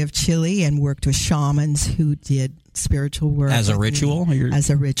country of Chile, and worked with shamans who did spiritual work. As a ritual? As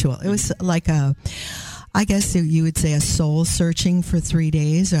a ritual. It was like I guess you would say a soul searching for 3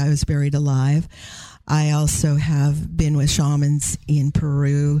 days. I was buried alive. I also have been with shamans in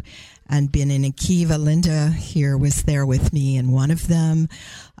Peru and been in Akiva. Linda here was there with me in one of them.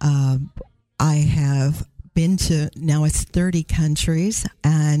 I have been to, now it's 30 countries,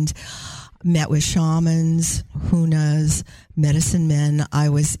 and met with shamans, hunas, medicine men. I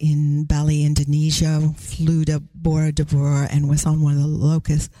was in Bali, Indonesia, flew to Bora de Bora, and was on one of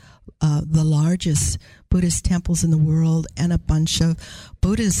the largest Buddhist temples in the world, and a bunch of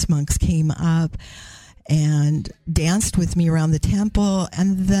Buddhist monks came up and danced with me around the temple,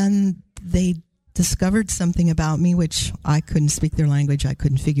 and then they discovered something about me, which I couldn't speak their language, I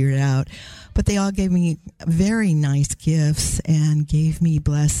couldn't figure it out, but they all gave me very nice gifts and gave me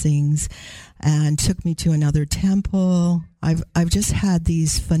blessings and took me to another temple. I've just had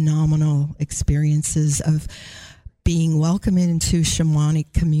these phenomenal experiences of being welcomed into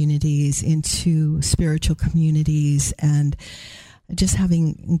shamanic communities, into spiritual communities, and just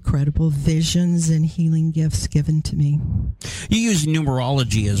having incredible visions and healing gifts given to me. You use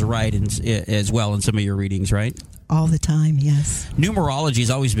numerology as well in some of your readings, right? All the time, yes. Numerology has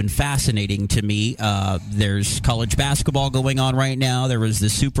always been fascinating to me. There's college basketball going on right now. There was the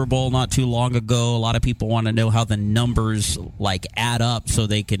Super Bowl not too long ago. A lot of people want to know how the numbers add up so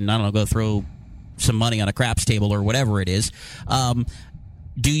they can, go throw some money on a craps table or whatever it is.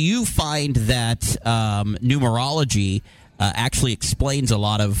 Do you find that numerology actually explains a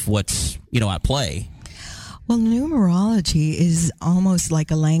lot of what's at play? Well, numerology is almost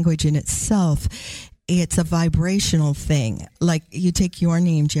like a language in itself. It's a vibrational thing. Like you take your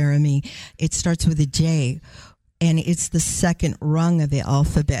name, Jeremy, it starts with a J, and it's the second rung of the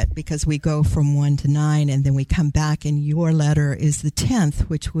alphabet, because we go from 1 to 9, and then we come back, and your letter is the 10th,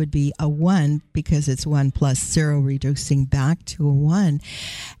 which would be a 1, because it's 1 plus 0, reducing back to a 1.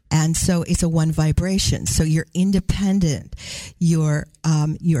 And so it's a 1 vibration. So you're independent, you're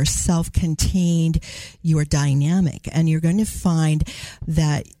self-contained, you're dynamic, and you're going to find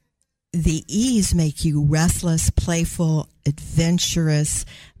that the E's make you restless, playful, adventurous.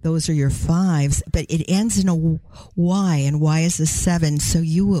 Those are your 5s, but it ends in a Y, and Y is a 7. So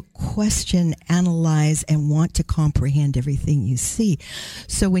you will question, analyze, and want to comprehend everything you see.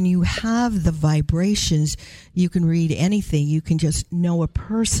 So when you have the vibrations, you can read anything. You can just know a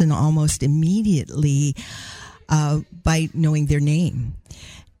person almost immediately by knowing their name.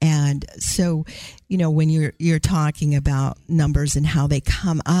 And so, when you're talking about numbers and how they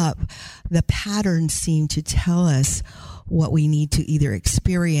come up, the patterns seem to tell us what we need to either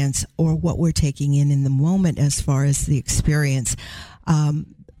experience or what we're taking in the moment as far as the experience.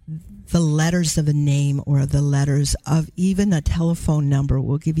 The letters of a name or the letters of even a telephone number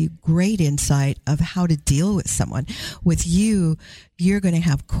will give you great insight of how to deal with someone. With you, you're going to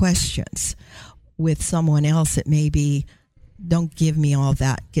have questions. With someone else, it may be, don't give me all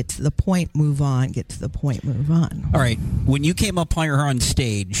that. Get to the point, move on. Get to the point, move on. All right. When you came up here on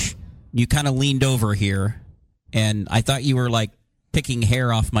stage, you kind of leaned over here, and I thought you were like picking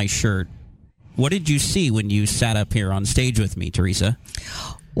hair off my shirt. What did you see when you sat up here on stage with me, Teresa?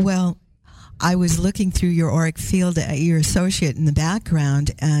 Well, I was looking through your auric field at your associate in the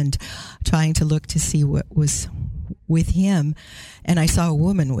background and trying to look to see what was with him, and I saw a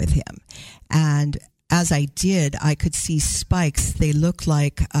woman with him. And as I did, I could see spikes. They looked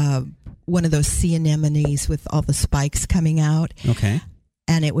like one of those sea anemones with all the spikes coming out. Okay.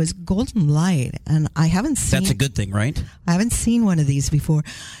 And it was golden light. And I haven't seen... That's a good thing, right? I haven't seen one of these before.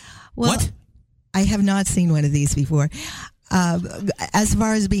 Well, what? I have not seen one of these before. As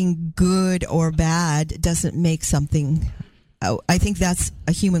far as being good or bad doesn't make something... I think that's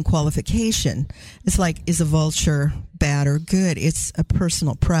a human qualification. It's like, is a vulture bad or good? It's a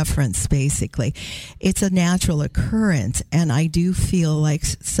personal preference, basically. It's a natural occurrence, and I do feel like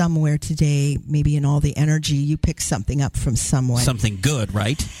somewhere today, maybe in all the energy, you pick something up from someone. Something good,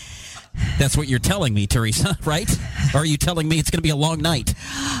 right? That's what you're telling me, Teresa, right? Or are you telling me it's going to be a long night?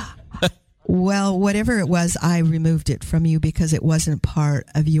 Well, whatever it was, I removed it from you because it wasn't part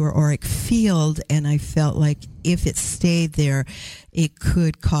of your auric field, and I felt like if it stayed there, it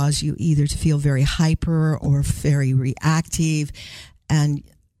could cause you either to feel very hyper or very reactive, and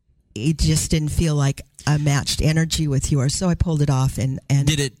it just didn't feel like a matched energy with yours, so I pulled it off. And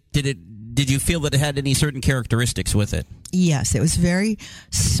did you feel that it had any certain characteristics with it? Yes, it was very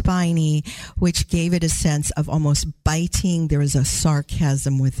spiny, which gave it a sense of almost biting. There was a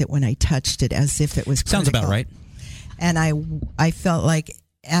sarcasm with it when I touched it, as if it was critical. Sounds about right. And I felt like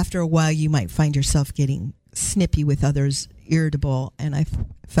after a while you might find yourself getting snippy with others, irritable, and I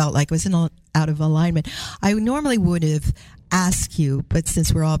felt like it was out of alignment. I normally would have asked you, but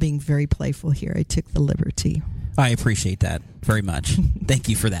since we're all being very playful here, I took the liberty. I appreciate that very much. Thank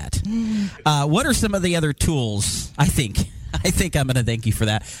you for that. What are some of the other tools? I think I'm going to thank you for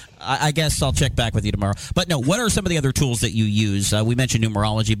that. I guess I'll check back with you tomorrow. But no, what are some of the other tools that you use? We mentioned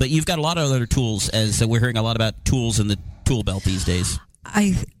numerology, but you've got a lot of other tools, as we're hearing a lot about tools in the tool belt these days.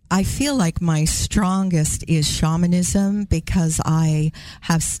 I feel like my strongest is shamanism, because I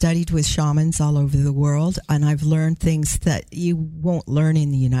have studied with shamans all over the world, and I've learned things that you won't learn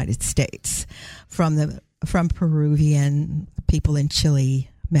in the United States from Peruvian people in Chile,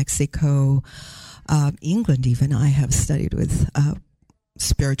 Mexico, England even. I have studied with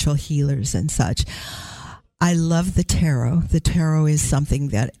spiritual healers and such. I love the tarot. The tarot is something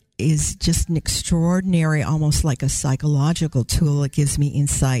that is just an extraordinary, almost like a psychological tool. It gives me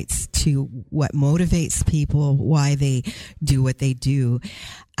insights to what motivates people, why they do what they do,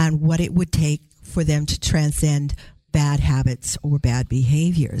 and what it would take for them to transcend bad habits or bad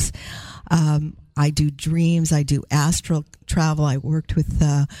behaviors. I do dreams. I do astral travel. I worked with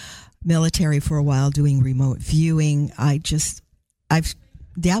the military for a while doing remote viewing. I've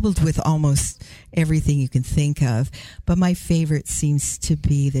dabbled with almost everything you can think of, but my favorite seems to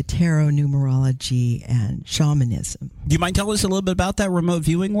be the tarot, numerology, and shamanism. Do you mind telling us a little bit about that remote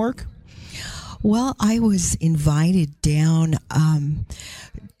viewing work? Well, I was invited down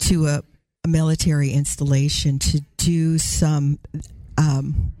to a military installation to do some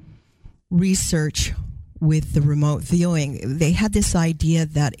research with the remote viewing. They had this idea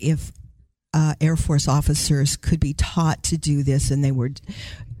that if Air Force officers could be taught to do this, and they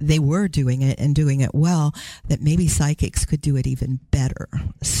were doing it and doing it well, that maybe psychics could do it even better.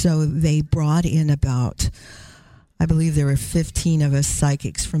 So they brought in about, I believe there were 15 of us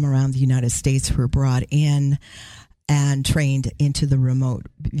psychics from around the United States were brought in and trained into the remote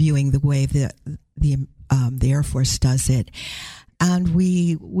viewing the way that the Air Force does it. And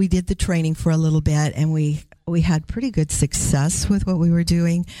we did the training for a little bit, and we had pretty good success with what we were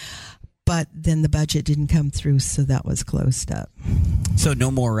doing. But then the budget didn't come through, so that was closed up. So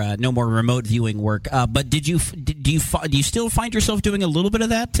no more remote viewing work. But do you still find yourself doing a little bit of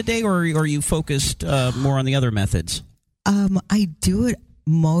that today, or are you focused more on the other methods? I do it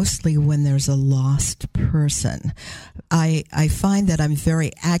mostly when there's a lost person. I find that I'm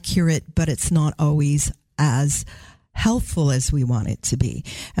very accurate, but it's not always as helpful as we want it to be.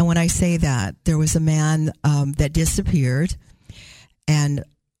 And when I say that, there was a man that disappeared, and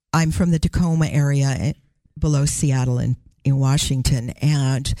I'm from the Tacoma area below Seattle in Washington,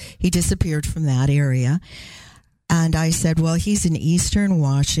 and he disappeared from that area. And I said, well, he's in eastern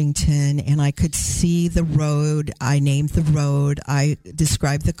Washington, and I could see the road. I named the road. I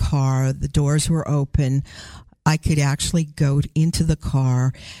described the car. The doors were open. I could actually go into the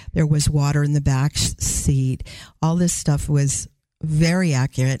car. There was water in the back seat. All this stuff was very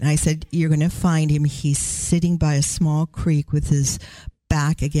accurate. And I said, you're going to find him. He's sitting by a small creek with his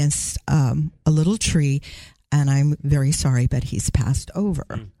back against a little tree, and I'm very sorry, but he's passed over.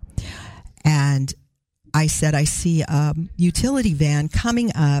 And I said, I see a utility van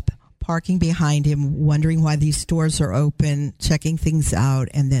coming up, parking behind him, wondering why these doors are open, checking things out,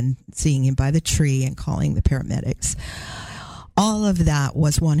 and then seeing him by the tree and calling the paramedics. All of that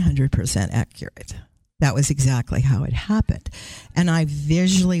was 100% accurate. That was exactly how it happened. And I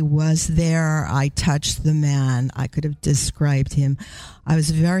visually was there. I touched the man. I could have described him. I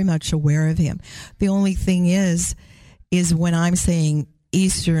was very much aware of him. The only thing is when I'm saying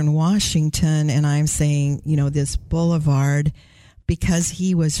Eastern Washington and I'm saying, this boulevard, because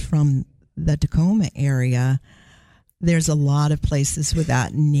he was from the Tacoma area, there's a lot of places with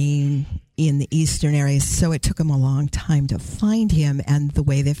that name in the eastern area. So it took them a long time to find him. And the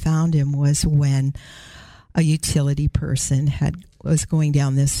way they found him was when a utility person was going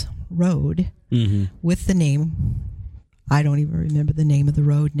down this road with the name. I don't even remember the name of the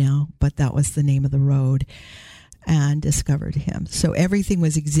road now, but that was the name of the road, and discovered him. So everything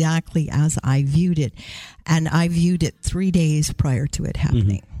was exactly as I viewed it. And I viewed it 3 days prior to it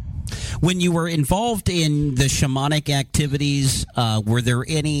happening. When you were involved in the shamanic activities, were there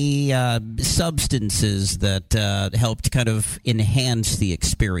any substances that helped kind of enhance the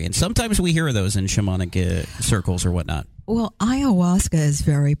experience? Sometimes we hear those in shamanic circles or whatnot. Well, ayahuasca is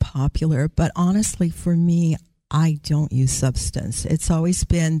very popular, but honestly, for me, I don't use substance. It's always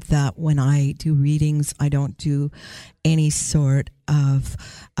been that when I do readings, I don't do any sort of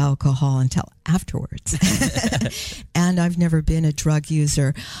alcohol until afterwards. And I've never been a drug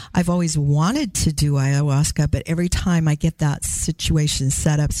user. I've always wanted to do ayahuasca, but every time I get that situation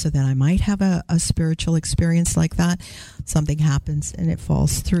set up so that I might have a spiritual experience like that, something happens and it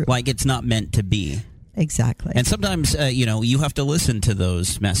falls through. Like it's not meant to be. Exactly. And sometimes, you have to listen to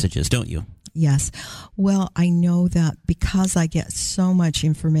those messages, don't you? Yes. Well, I know that because I get so much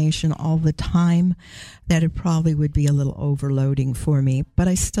information all the time that it probably would be a little overloading for me. But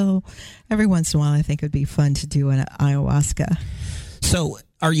I still, every once in a while, I think it would be fun to do an ayahuasca. So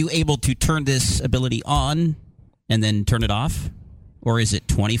are you able to turn this ability on and then turn it off? Or is it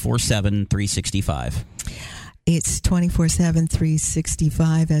 24/7, 365? It's 24/7,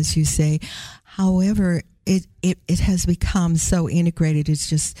 365, as you say. However, it has become so integrated.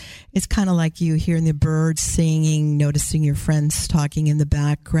 It's kind of like you hearing the birds singing, noticing your friends talking in the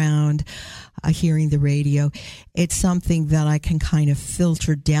background, hearing the radio. It's something that I can kind of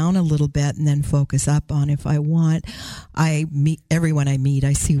filter down a little bit and then focus up on if I want. I meet everyone I meet.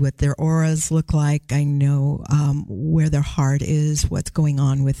 I see what their auras look like. I know where their heart is, what's going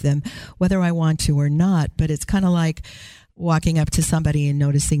on with them, whether I want to or not. But it's kind of like walking up to somebody and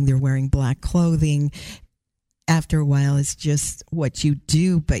noticing they're wearing black clothing. After a while, it's just what you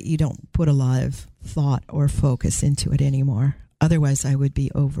do, but you don't put a lot of thought or focus into it anymore. Otherwise, I would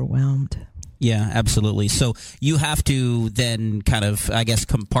be overwhelmed. Yeah, absolutely. So you have to then kind of, I guess,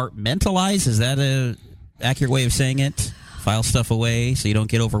 compartmentalize. Is that an accurate way of saying it? File stuff away so you don't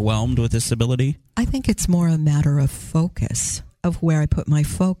get overwhelmed with this ability? I think it's more a matter of focus, of where I put my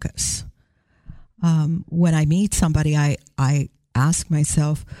focus. When I meet somebody, I ask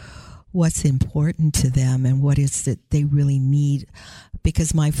myself, what's important to them and what is it they really need,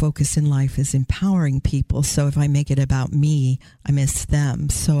 because my focus in life is empowering people. So if I make it about me, I miss them.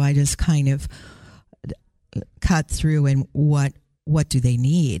 So I just kind of cut through and what do they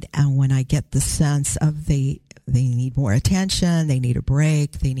need? And when I get the sense of they need more attention, they need a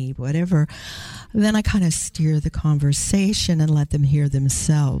break, they need whatever, then I kind of steer the conversation and let them hear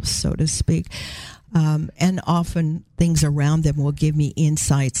themselves, so to speak. And often things around them will give me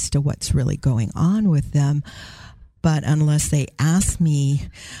insights to what's really going on with them. But unless they ask me,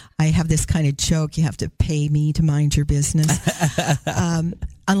 I have this kind of joke, you have to pay me to mind your business.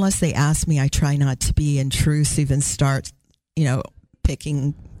 unless they ask me, I try not to be intrusive and start,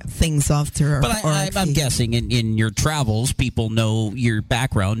 picking things off their. But I'm guessing in your travels, people know your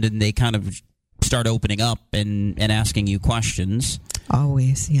background and they kind of start opening up and asking you questions.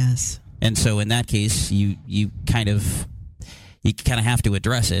 Always, yes. And so in that case, you kind of have to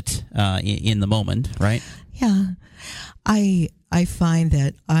address it in the moment, right? Yeah, I find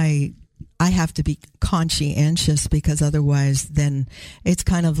that I have to be conscientious, because otherwise, then it's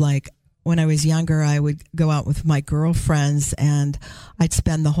kind of like when I was younger, I would go out with my girlfriends and I'd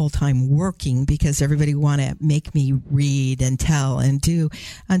spend the whole time working because everybody wanted to make me read and tell and do.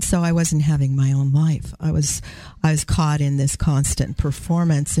 And so I wasn't having my own life. I was caught in this constant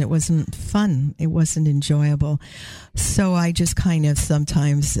performance. It wasn't fun. It wasn't enjoyable. So I just kind of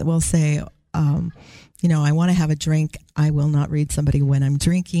sometimes will say, I want to have a drink. I will not read somebody when I'm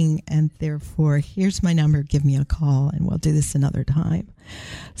drinking, and therefore, here's my number. Give me a call, and we'll do this another time.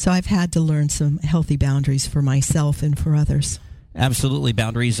 So I've had to learn some healthy boundaries for myself and for others. Absolutely.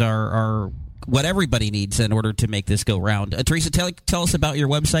 Boundaries are what everybody needs in order to make this go round. Teresa, tell us about your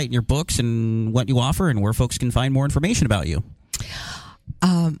website and your books and what you offer and where folks can find more information about you.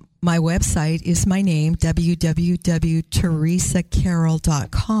 My website is my name,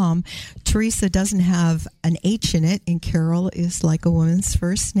 www.teresacarol.com. Teresa doesn't have an H in it, and Carol is like a woman's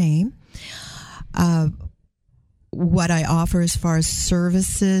first name. What I offer as far as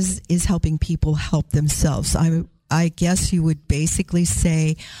services is helping people help themselves. I guess you would basically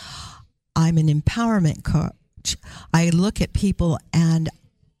say I'm an empowerment coach. I look at people and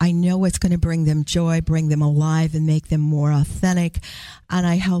I know what's going to bring them joy, bring them alive, and make them more authentic. And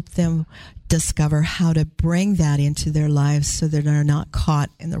I help them discover how to bring that into their lives so that they're not caught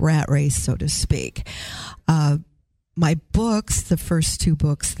in the rat race, so to speak. My books, the first two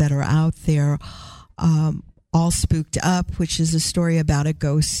books that are out there, All Spooked Up, which is a story about a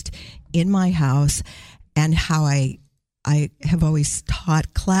ghost in my house, and how I have always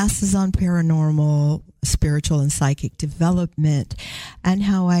taught classes on paranormal, spiritual, and psychic development, and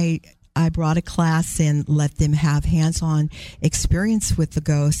how I brought a class in, let them have hands-on experience with the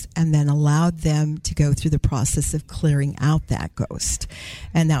ghost, and then allowed them to go through the process of clearing out that ghost.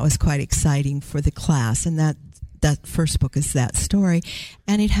 And that was quite exciting for the class. And that first book is that story.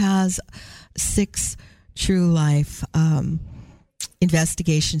 And it has 6 true life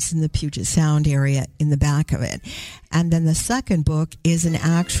investigations in the Puget Sound area in the back of it. And then the second book is an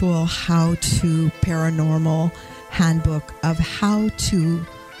actual how-to paranormal handbook of how to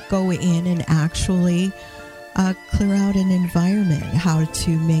go in and actually clear out an environment, how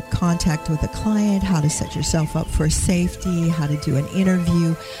to make contact with a client, how to set yourself up for safety, how to do an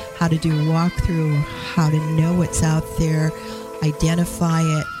interview, how to do a walkthrough, how to know what's out there, identify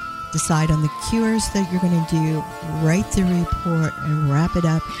it, decide on the cures that you're going to do, write the report, and wrap it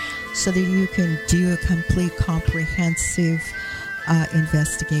up so that you can do a complete, comprehensive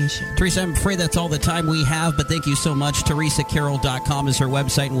investigation. Teresa, I'm afraid that's all the time we have, but thank you so much. TeresaCarol.com is her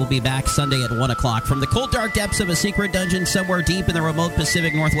website, and we'll be back Sunday at 1 o'clock. From the cold, dark depths of a secret dungeon somewhere deep in the remote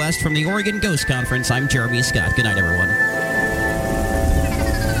Pacific Northwest, from the Oregon Ghost Conference, I'm Jeremy Scott. Good night, everyone.